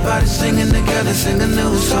 Everybody singing together, sing a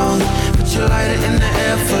new song. Put your lighter in the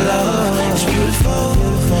air for love. It's beautiful,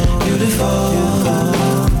 beautiful,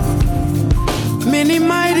 beautiful. Many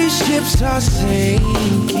mighty ships are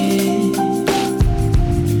sinking.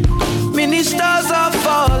 Many stars are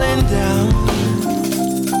falling down,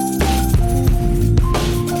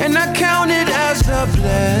 and I count it as a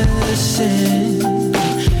blessing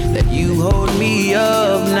that you hold me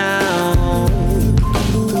up now.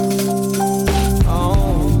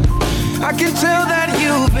 Oh, I can tell that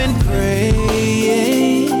you've been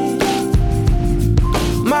praying.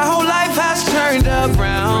 My whole life has turned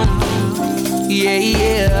around,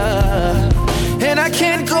 yeah. And I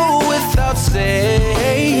can't go without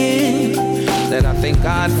saying that I thank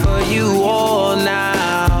God for you all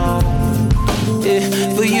now. Yeah,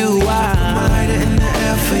 for you, I put my lighter in the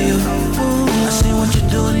air for you. I see what you're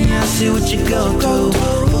doing, yeah, I see what you go through.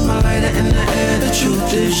 Put my lighter in the air, the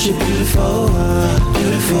truth is you're beautiful,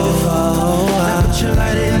 beautiful. Now put your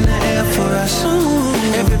lighter in the air for us.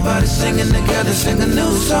 Everybody singing together, sing a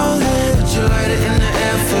new song. Put your lighter in the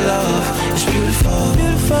air for love. It's beautiful,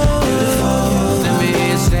 beautiful, beautiful. Let me hear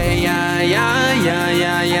you say yeah, yeah, yeah,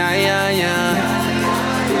 yeah, yeah, yeah, yeah.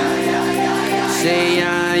 Say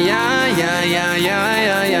yeah, yeah, yeah, yeah, yeah,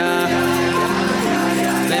 yeah, yeah.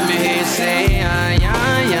 Let me hear you say yeah,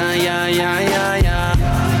 yeah, yeah, yeah, yeah, yeah, yeah.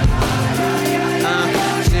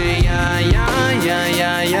 Say yeah, yeah, yeah,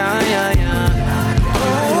 yeah, yeah, yeah, yeah.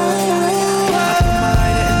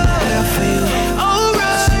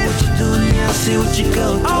 See what you go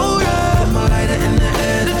through. Put my lighter in the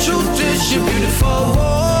air. The truth is you're beautiful,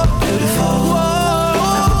 beautiful.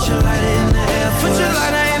 Now put your lighter in the air. Put your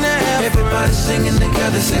lighter in the air. Everybody singing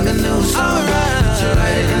together, sing a new song. Put your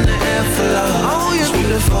lighter in the air for love. Oh, you're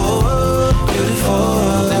beautiful, beautiful.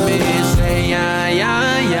 Let me hear you say yeah,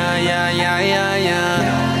 yeah, yeah, yeah, yeah, yeah, yeah.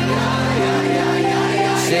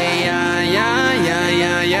 Say yeah, yeah, yeah,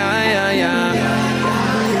 yeah, yeah, yeah, yeah.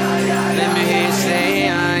 Let me hear you say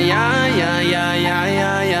yeah, yeah, yeah, yeah, yeah,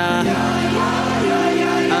 yeah, yeah.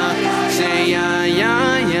 Say yeah,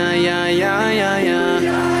 yeah, yeah, yeah, yeah, yeah, yeah.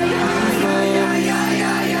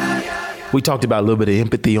 We talked about a little bit of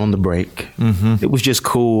empathy on the break. Mm-hmm. It was just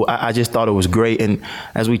cool. I just thought it was great. And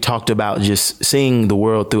as we talked about just seeing the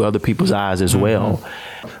world through other people's eyes as well.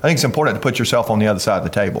 I think it's important to put yourself on the other side of the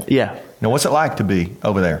table. Yeah. You know, what's it like to be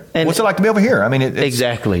over there? And what's it like to be over here? I mean, it's,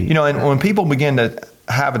 exactly. You know, and when people begin to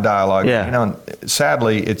have a dialogue, you know,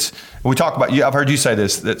 sadly, we talk about, I've heard you say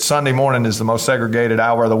this, that Sunday morning is the most segregated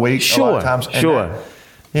hour of the week. Sure, a lot of times. And sure.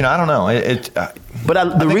 You know, I don't know.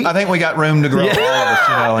 I think we got room to grow, all of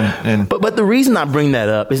us, you know. But the reason I bring that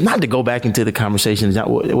up is not to go back into the conversation, not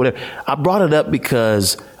whatever. I brought it up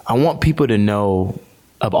because I want people to know,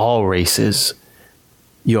 of all races,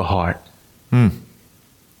 your heart. Mm.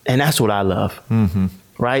 And that's what I love,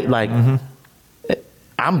 right? Like,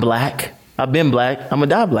 I'm black. I've been black. I'm going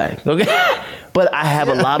to die black, okay? But I have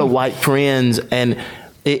a lot of white friends, and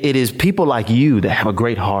it is people like you that have a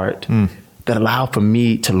great heart that allow for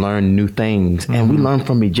me to learn new things. And we learn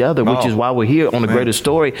from each other, which is why we're here on The Greater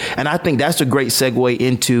Story. And I think that's a great segue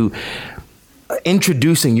into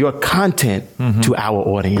introducing your content to our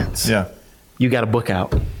audience. Yeah. You got a book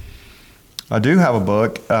out. I do have a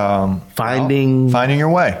book. Finding Your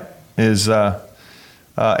Way is, I'm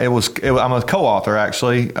a co-author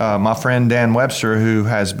actually. My friend Dan Webster, who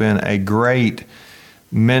has been a great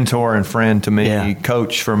mentor and friend to me,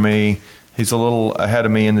 coach for me. He's a little ahead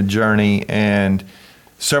of me in the journey. And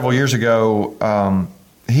several years ago,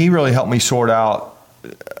 he really helped me sort out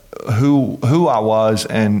who I was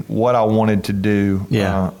and what I wanted to do.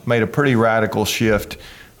 Made a pretty radical shift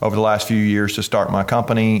over the last few years to start my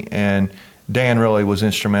company, and Dan really was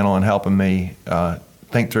instrumental in helping me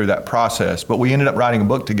think through that process. But we ended up writing a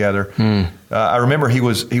book together. I remember he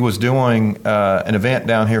was doing an event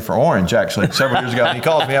down here for Orange actually several years ago. And he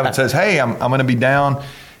calls me up and says, "Hey, I'm going to be down.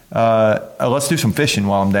 Let's do some fishing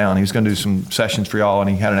while I'm down." He was going to do some sessions for y'all, and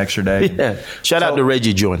he had an extra day. Shout out to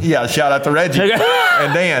Reggie Jordan. Yeah, shout out to Reggie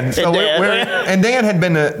and Dan. So and Dan had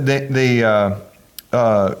been the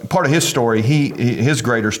part of his story. His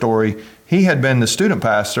greater story. He had been the student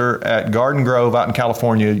pastor at Garden Grove out in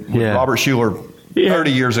California with Robert Schuller 30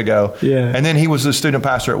 years ago. And then he was the student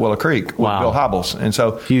pastor at Willow Creek with Bill Hybels. And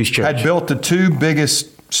so huge church. Had built the two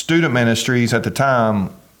biggest student ministries at the time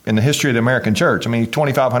in the history of the American church. I mean,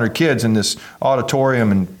 2,500 kids in this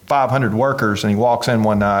auditorium and 500 workers. And he walks in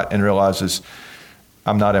one night and realizes,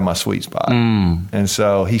 I'm not in my sweet spot. And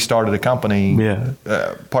so he started a company.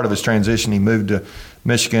 Part of his transition, he moved to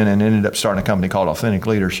Michigan and ended up starting a company called Authentic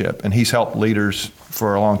Leadership. And he's helped leaders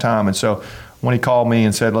for a long time. And so when he called me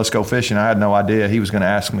and said, "Let's go fishing," I had no idea he was going to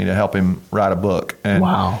ask me to help him write a book. And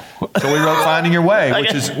so we wrote Finding Your Way,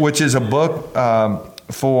 which is a book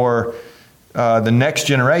for the next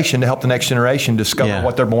generation, to help the next generation discover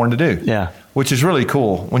what they're born to do. Which is really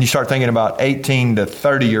cool when you start thinking about 18 to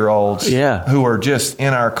 30-year-olds who are just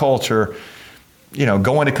in our culture,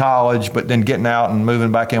 going to college, but then getting out and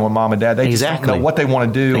moving back in with mom and dad. They just don't know what they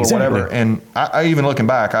want to do or whatever. And I even looking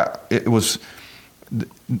back,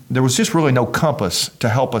 there was just really no compass to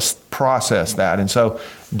help us process that. And so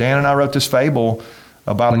Dan and I wrote this fable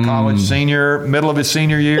about a college senior, middle of his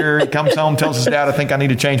senior year. He comes home, tells his dad, "I think I need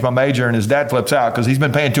to change my major," and his dad flips out because he's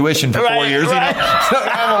been paying tuition for 4 years. So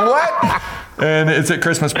I'm like, what? And it's at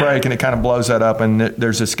Christmas break, and it kind of blows that up. And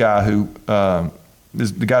there's this guy who,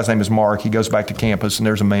 the guy's name is Mark. He goes back to campus, and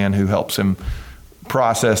there's a man who helps him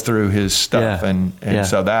process through his stuff. And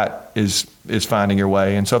so that is Finding Your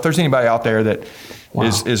Way. And so if there's anybody out there that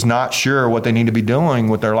is not sure what they need to be doing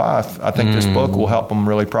with their life, I think this book will help them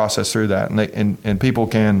really process through that. And people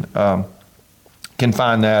can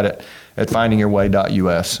find that at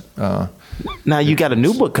findingyourway.us. Now you got a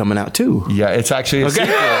new book coming out too. Yeah, it's actually a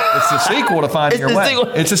sequel. It's the sequel to Finding Your Way.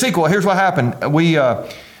 It's a sequel. Here's what happened. We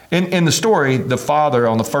in the story, the father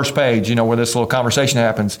on the first page, where this little conversation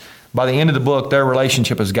happens, by the end of the book, their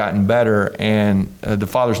relationship has gotten better, and the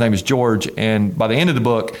father's name is George. And by the end of the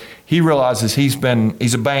book, he realizes he's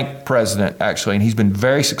a bank president actually, and he's been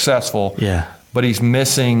very successful. But he's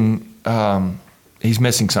missing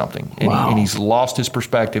something, and he's lost his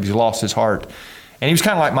perspective. He's lost his heart. And he was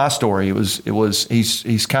kind of like my story.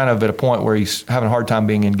 He's kind of at a point where he's having a hard time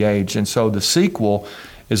being engaged. And so the sequel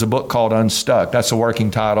is a book called Unstuck. That's the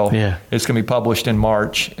working title. It's going to be published in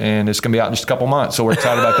March, and it's going to be out in just a couple months. So we're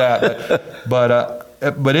excited about that.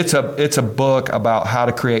 But it's a book about how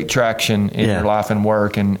to create traction in your life and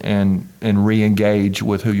work, and re-engage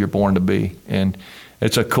with who you're born to be. And we're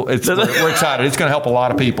excited. It's going to help a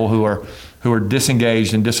lot of people who are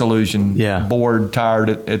disengaged and disillusioned, bored,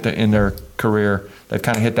 tired in their career. They've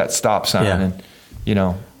kind of hit that stop sign, and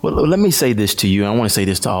Well, let me say this to you. I want to say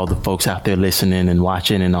this to all the folks out there listening and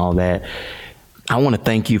watching and all that. I want to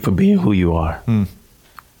thank you for being who you are.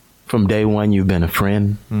 From day one, you've been a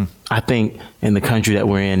friend. I think in the country that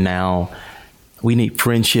we're in now, we need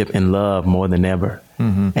friendship and love more than ever.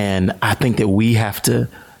 And I think that we have to,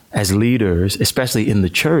 as leaders, especially in the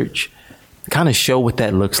church, kind of show what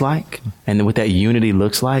that looks like and what that unity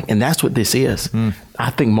looks like. And that's what this is. I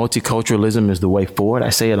think multiculturalism is the way forward. I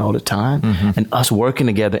say it all the time. And us working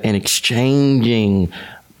together and exchanging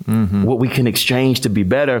what we can exchange to be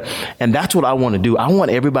better. And that's what I want to do. I want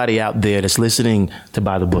everybody out there that's listening to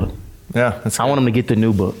buy the book. I want them to get the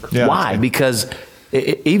new book. Why? Because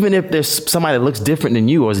even if there's somebody that looks different than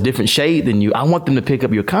you or is a different shade than you, I want them to pick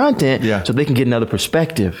up your content so they can get another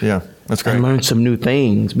perspective. That's great. And learn some new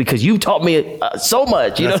things, because you taught me so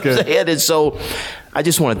much, you know what I'm saying? And so I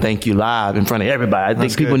just want to thank you live in front of everybody. I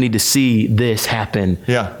think people need to see this happen.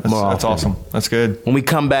 Yeah, that's awesome. That's good. When we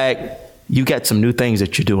come back, you got some new things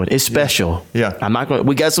that you're doing. It's special. Yeah. I'm not going.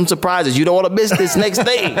 We got some surprises. You don't want to miss this next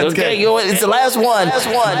thing. Okay. You know what? It's the last one. Last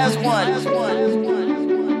one.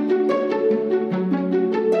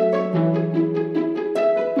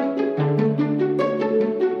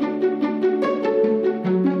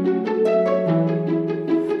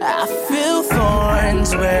 I feel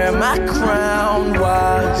thorns where my crown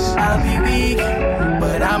was. I'll be weak,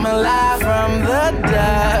 but I'm alive from the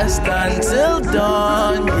dust until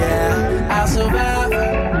dawn. Yeah, I'll survive,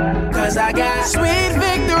 cause I got sweet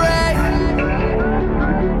victory.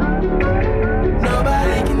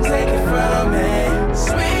 Nobody can take it from me.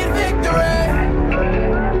 Sweet victory,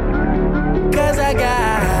 cause I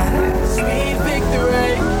got sweet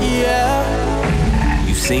victory. Yeah.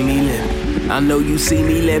 You see me limping. I know you see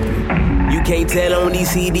me limping. You can't tell on these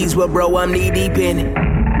CDs, well, bro, I'm knee deep in it.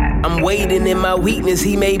 I'm waiting in my weakness,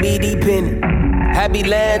 he may be deep in it. I be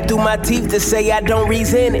lying through my teeth to say I don't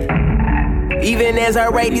resent it. Even as I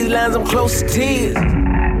write these lines, I'm close to tears.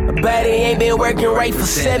 My body ain't been working right for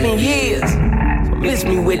 7 years. So miss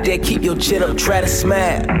me with that, keep your chin up, try to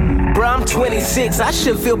smile. Bro, I'm 26, I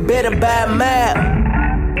should feel better by a mile.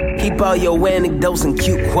 Keep all your anecdotes and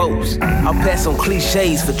cute quotes. I'll pass on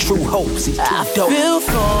cliches for true hopes. It's too dope. I feel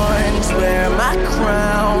thorns where my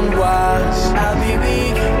crown was. I'll be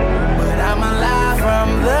weak, but I'm alive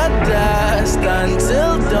from the dust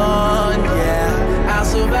until dawn. Yeah, I'll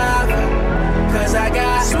survive, cause I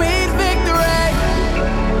got sweet victory.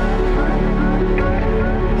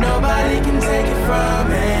 Nobody can take it from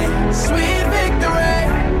me. Sweet victory,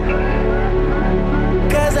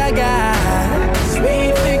 cause I got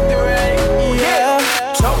sweet victory.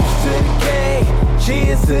 Toast to the king,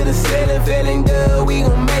 cheers to the ceiling, feeling good, we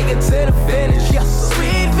gon' make it to the finish. Yes,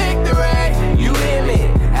 sweet victory, you hear me?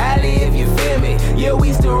 Highly if you feel me. Yeah,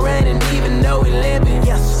 we still running even though we limping.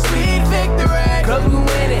 Yes, sweet victory, cause we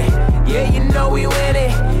winning. Yeah, you know we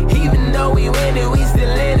winning. Even though we winning, we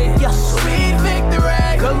still in it. Yes, sweet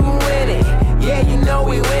victory, cause we winning. Yeah, you know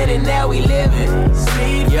we winning, now we living.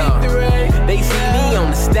 Sweet victory. They see me on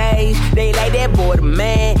the stage, they like that boy the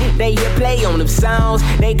man. They hear play on them songs,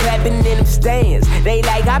 they clapping in them stands. They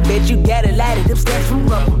like, I bet you got a lot of them stats from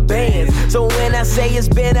rubber bands. So when I say it's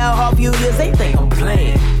been a half few years, they think I'm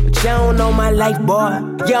playing. But you don't know my life, boy.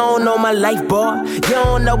 You don't know my life, boy. You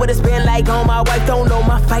don't know what it's been like on my wife, don't know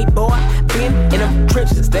my fight, boy. Been in them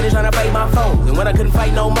trenches, steady trying to fight my foes. And when I couldn't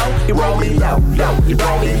fight no more, he rolled me low, he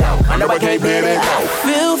brought me low. I know I can't bear it low.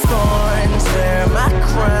 Feel thorns where my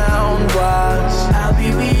crown was. I'll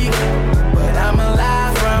be weak, but I'm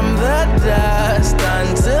alive from the dust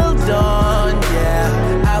until dawn.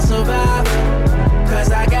 Yeah, I'll survive,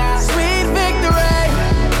 cause I got sweet victory.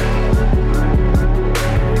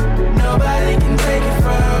 Nobody can take it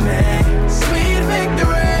from me. Sweet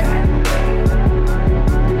victory,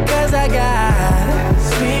 cause I got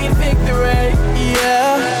sweet victory.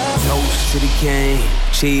 Yeah. Toast to the king,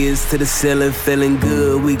 cheers to the ceiling, feeling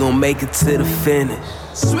good, we gon' make it to the finish.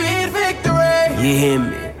 Sweet victory. You hear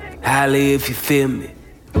me? Highly if you feel me.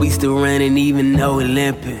 We still running even though we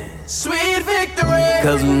limping. Sweet victory.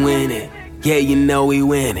 Cause we winning. Yeah, you know we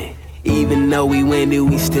winning. Even though we winning,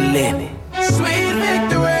 we still in it. Sweet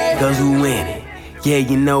victory. Cause we winning. Yeah,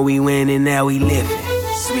 you know we winning, now we living.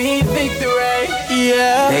 Sweet victory.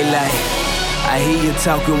 Yeah. They like, I hear you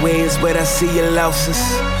talking ways, but I see your losses.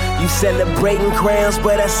 You celebrating crowns,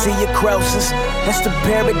 but I see your crosses. That's the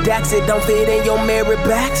paradox, it don't fit in your merit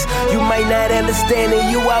box. You might not understand it,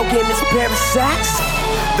 you out in this pair of socks.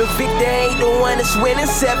 The victor ain't the one that's winning,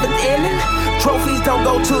 7th inning. Trophies don't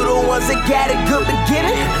go to the ones that got a good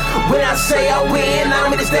beginning. When I say I win, I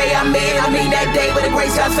mean this day I'm in. I mean that day when the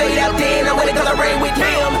gray skies fade out then. I win it cause I reign with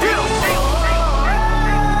him.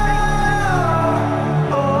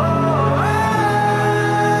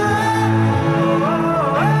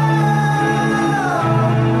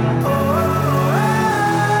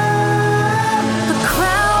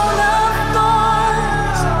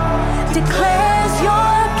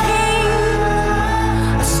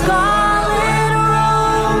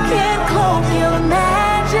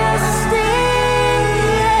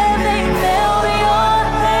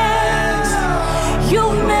 You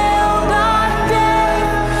melt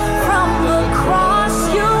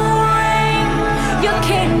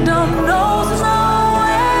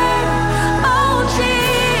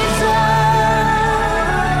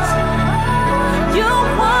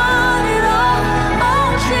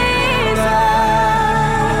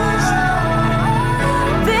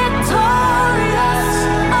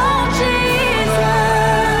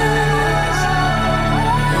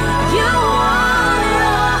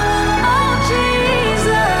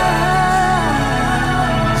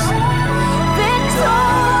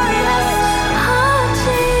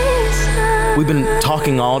We've been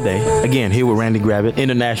talking all day. Again, here with Randy Gravitt,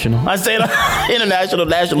 international. I say international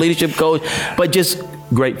national leadership coach, but just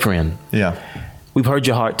great friend. Yeah. We've heard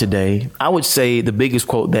your heart today. I would say the biggest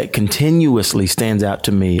quote that continuously stands out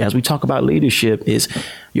to me as we talk about leadership is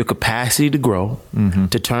your capacity to grow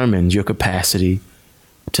determines your capacity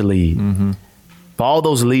to lead. For all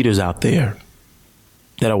those leaders out there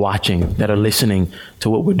that are watching, that are listening to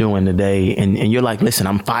what we're doing today, and you're like, listen,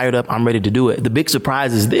 I'm fired up, I'm ready to do it. The big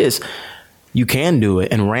surprise is this: you can do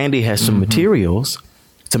it. And Randy has some materials,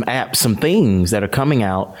 some apps, some things that are coming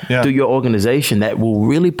out through your organization that will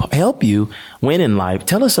really help you win in life.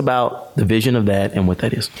 Tell us about the vision of that and what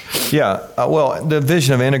that is. Yeah, well, the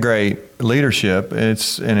vision of Integreat Leadership,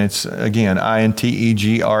 it's again,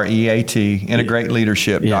 INTEGREAT,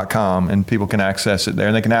 IntegreatLeadership.com, and people can access it there.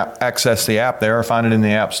 And they can access the app there or find it in the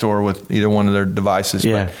App Store with either one of their devices.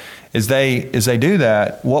 Yeah. But as they do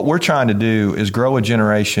that, what we're trying to do is grow a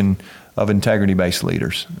generation of integrity-based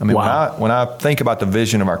leaders. I mean, when I think about the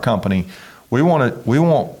vision of our company, we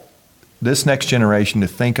want this next generation to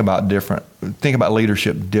think about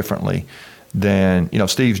leadership differently than,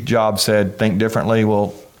 Steve Jobs said, think differently.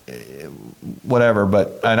 Well, whatever,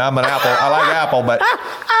 and I'm an Apple, I like Apple, but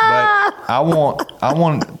I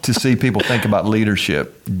want to see people think about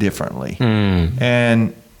leadership differently.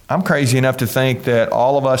 And I'm crazy enough to think that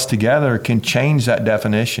all of us together can change that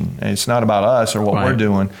definition. And it's not about us or what we're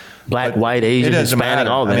doing. Black, white, Asian, Hispanic,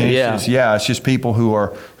 all that. It's just people who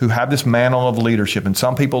have this mantle of leadership. And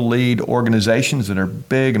some people lead organizations that are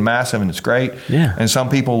big and massive, and it's great. Yeah. And some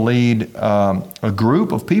people lead a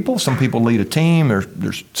group of people. Some people lead a team.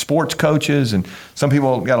 There's sports coaches, and some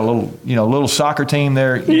people got a little soccer team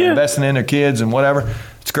there, investing in their kids and whatever.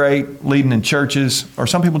 It's great, leading in churches, or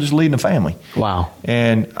some people just leading a family. Wow.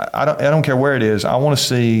 And I don't care where it is. I want to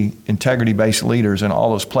see integrity-based leaders in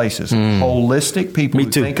all those places. Holistic people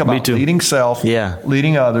who think about leading self,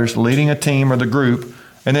 leading others, leading a team or the group,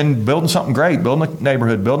 and then building something great, building a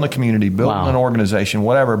neighborhood, building a community, building an organization,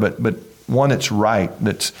 whatever, but one that's right,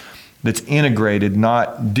 that's integrated,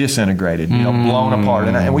 not disintegrated, blown apart.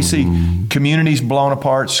 And we see communities blown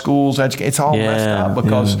apart, schools, it's all messed up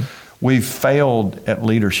because we've failed at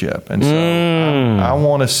leadership. And so I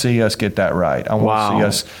want to see us get that right. I want to see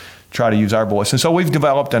us try to use our voice. And so we've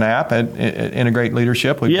developed an app at Integreat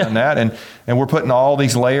Leadership. We've done that. And we're putting all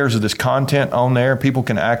these layers of this content on there. People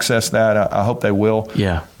can access that. I hope they will.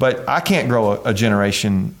 Yeah. But I can't grow a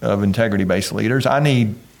generation of integrity-based leaders. I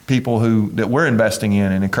need people that we're investing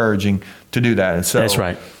in and encouraging to do that. And so that's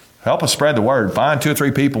right. Help us spread the word. Find 2 or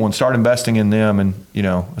 3 people and start investing in them. And,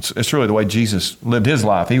 it's really the way Jesus lived his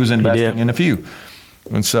life. He was investing in a few.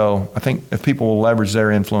 And so I think if people will leverage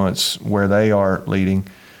their influence where they are leading,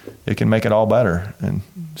 it can make it all better. And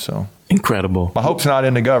so incredible. My hope's not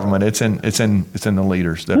in the government. It's in the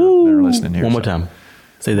leaders that are listening here. One more time.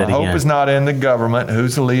 Say that again. My hope is not in the government.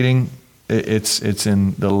 Who's the leading? It's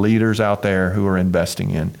in the leaders out there who are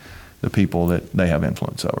investing in the people that they have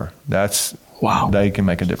influence over. They can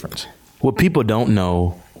make a difference. What people don't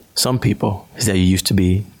know, some people, is that you used to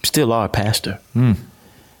be, still are a pastor.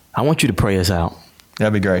 I want you to pray us out.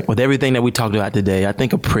 That'd be great. With everything that we talked about today, I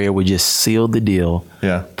think a prayer would just seal the deal.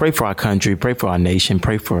 Yeah. Pray for our country, pray for our nation,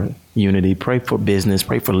 pray for unity, pray for business,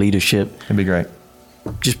 pray for leadership. That'd be great.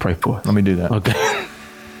 Just pray for us. Let me do that. Okay.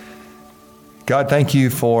 God, thank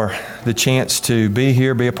you for the chance to be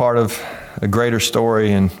here, be a part of a greater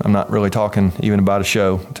story. And I'm not really talking even about a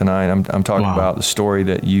show tonight. I'm talking about the story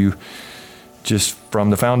that you, just from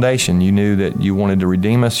the foundation, you knew that you wanted to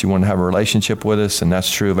redeem us. You wanted to have a relationship with us. And that's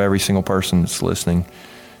true of every single person that's listening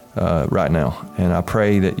right now. And I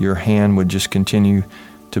pray that your hand would just continue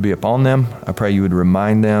to be upon them. I pray you would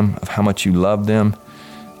remind them of how much you love them,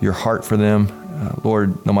 your heart for them.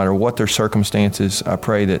 Lord, no matter what their circumstances, I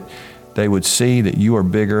pray that they would see that you are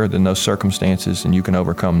bigger than those circumstances and you can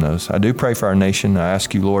overcome those. I do pray for our nation. I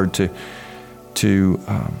ask you, Lord, to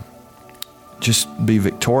just be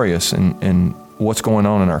victorious in what's going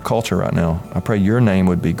on in our culture right now. I pray your name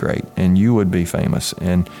would be great and you would be famous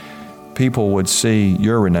and people would see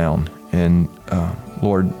your renown. And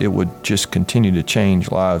Lord, it would just continue to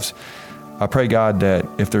change lives. I pray, God, that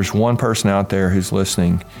if there's one person out there who's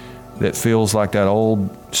listening that feels like that old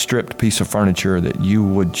stripped piece of furniture, that you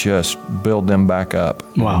would just build them back up.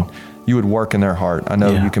 Wow. You would work in their heart. I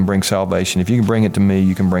know you can bring salvation. If you can bring it to me,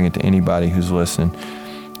 you can bring it to anybody who's listening.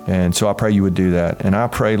 And so I pray you would do that. And I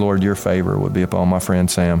pray, Lord, your favor would be upon my friend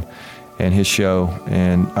Sam and his show.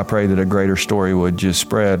 And I pray that a greater story would just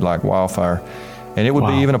spread like wildfire. And it would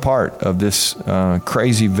be even a part of this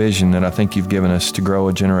crazy vision that I think you've given us to grow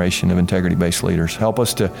a generation of integrity-based leaders. Help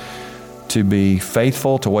us to to be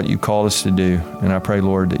faithful to what you called us to do. And I pray,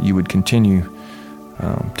 Lord, that you would continue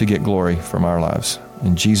to get glory from our lives.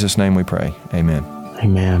 In Jesus' name we pray. Amen.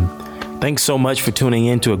 Amen. Thanks so much for tuning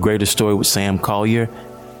in to A Greater Story with Sam Collier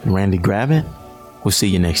and Randy Gravitt. We'll see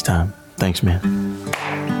you next time. Thanks, man.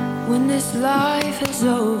 When this life has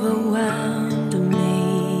overwhelmed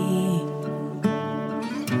me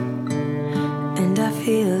and I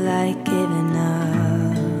feel like giving up,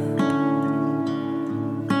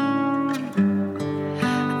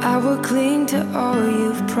 I will cling to all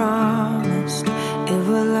you've promised. It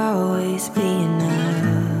will always be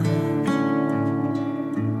enough.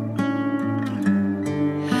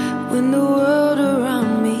 When the world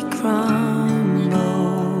around me crumbles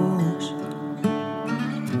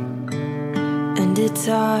and it's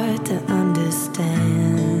hard to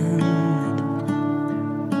understand,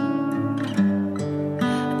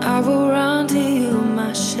 I will run to you,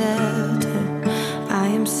 my shelter. I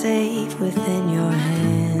am safe within your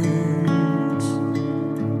hands.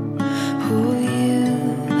 Oh,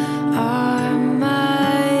 you are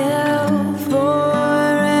my help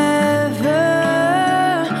forever.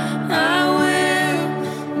 I will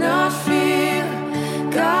not fear.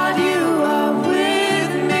 God, you are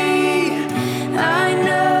with me. I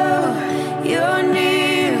know you're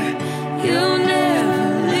near. You'll never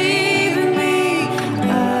leave me.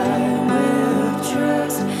 I will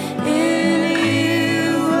trust in you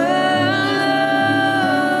alone.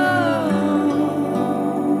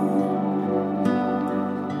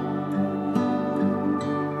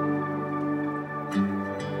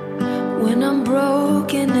 When I'm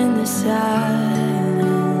broken in the silence,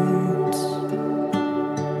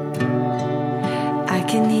 I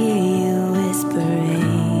can hear you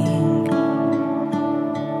whispering.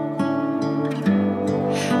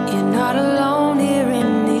 You're not alone here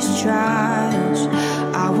in these trials.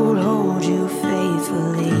 I will hold you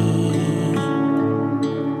faithfully.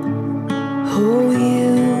 Oh,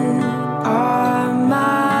 you are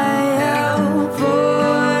my help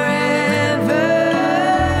forever.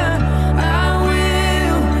 I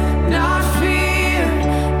will not fear.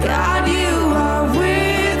 God, you are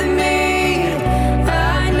with me.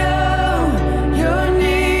 I know you're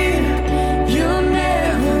near. You'll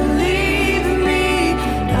never leave me.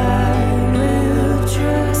 I will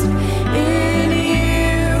trust in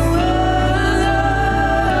you alone.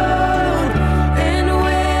 And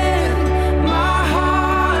when my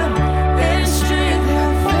heart and strength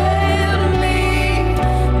have failed me,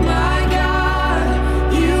 my God,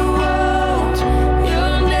 you won't.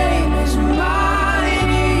 Your name is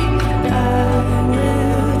mighty. I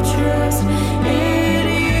will trust in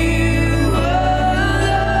you alone.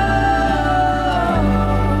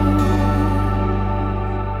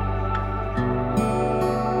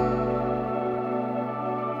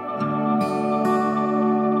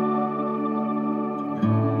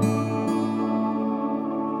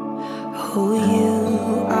 Oh, you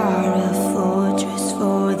are a fortress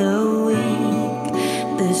for the weak,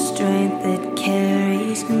 the strength that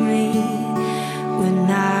carries me when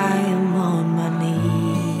I am on my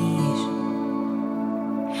knees.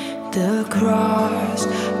 The cross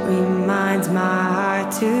reminds my heart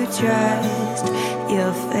to trust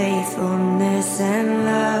your faithfulness and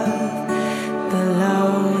love will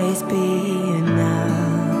always be enough.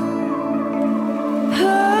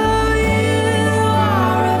 Oh, you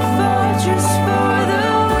are a fortress for the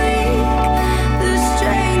weak, the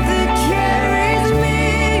strength that carries me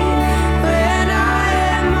when I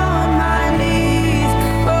am on my knees.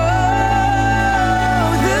 Oh,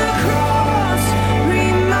 the cross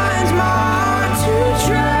reminds my heart to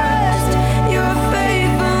trust your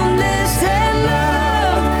faithfulness and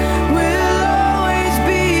love will always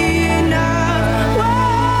be enough.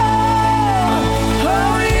 Whoa.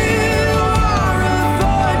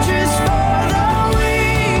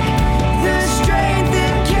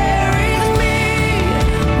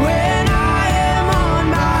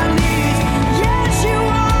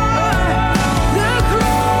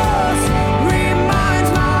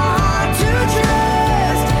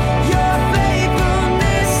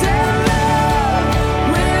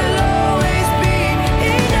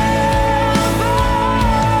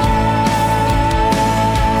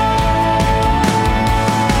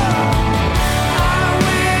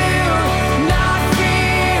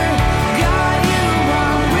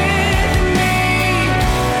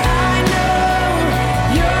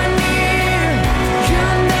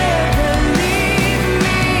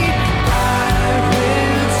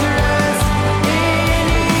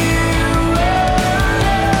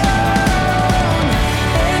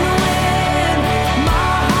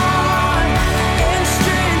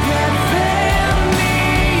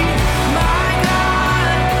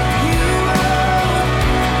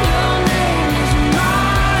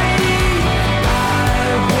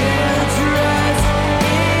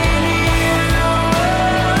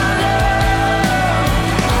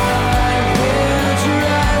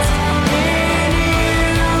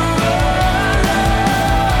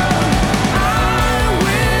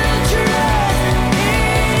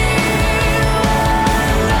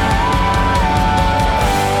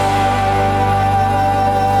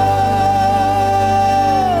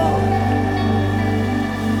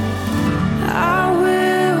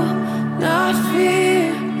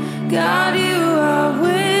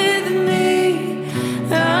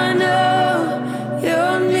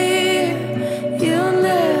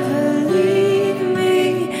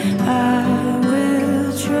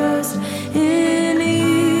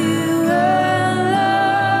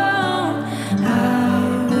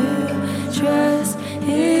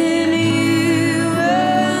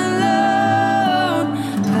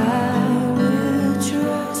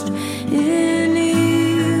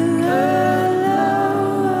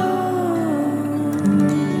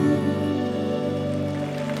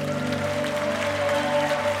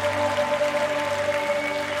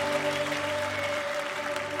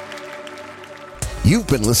 You've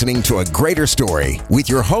been listening to A Greater Story with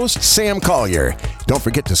your host, Sam Collier. Don't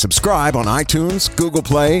forget to subscribe on iTunes, Google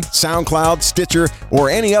Play, SoundCloud, Stitcher, or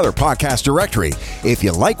any other podcast directory. If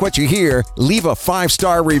you like what you hear, leave a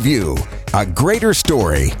 5-star review. A Greater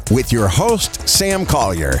Story with your host, Sam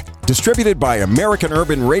Collier. Distributed by American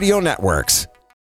Urban Radio Networks.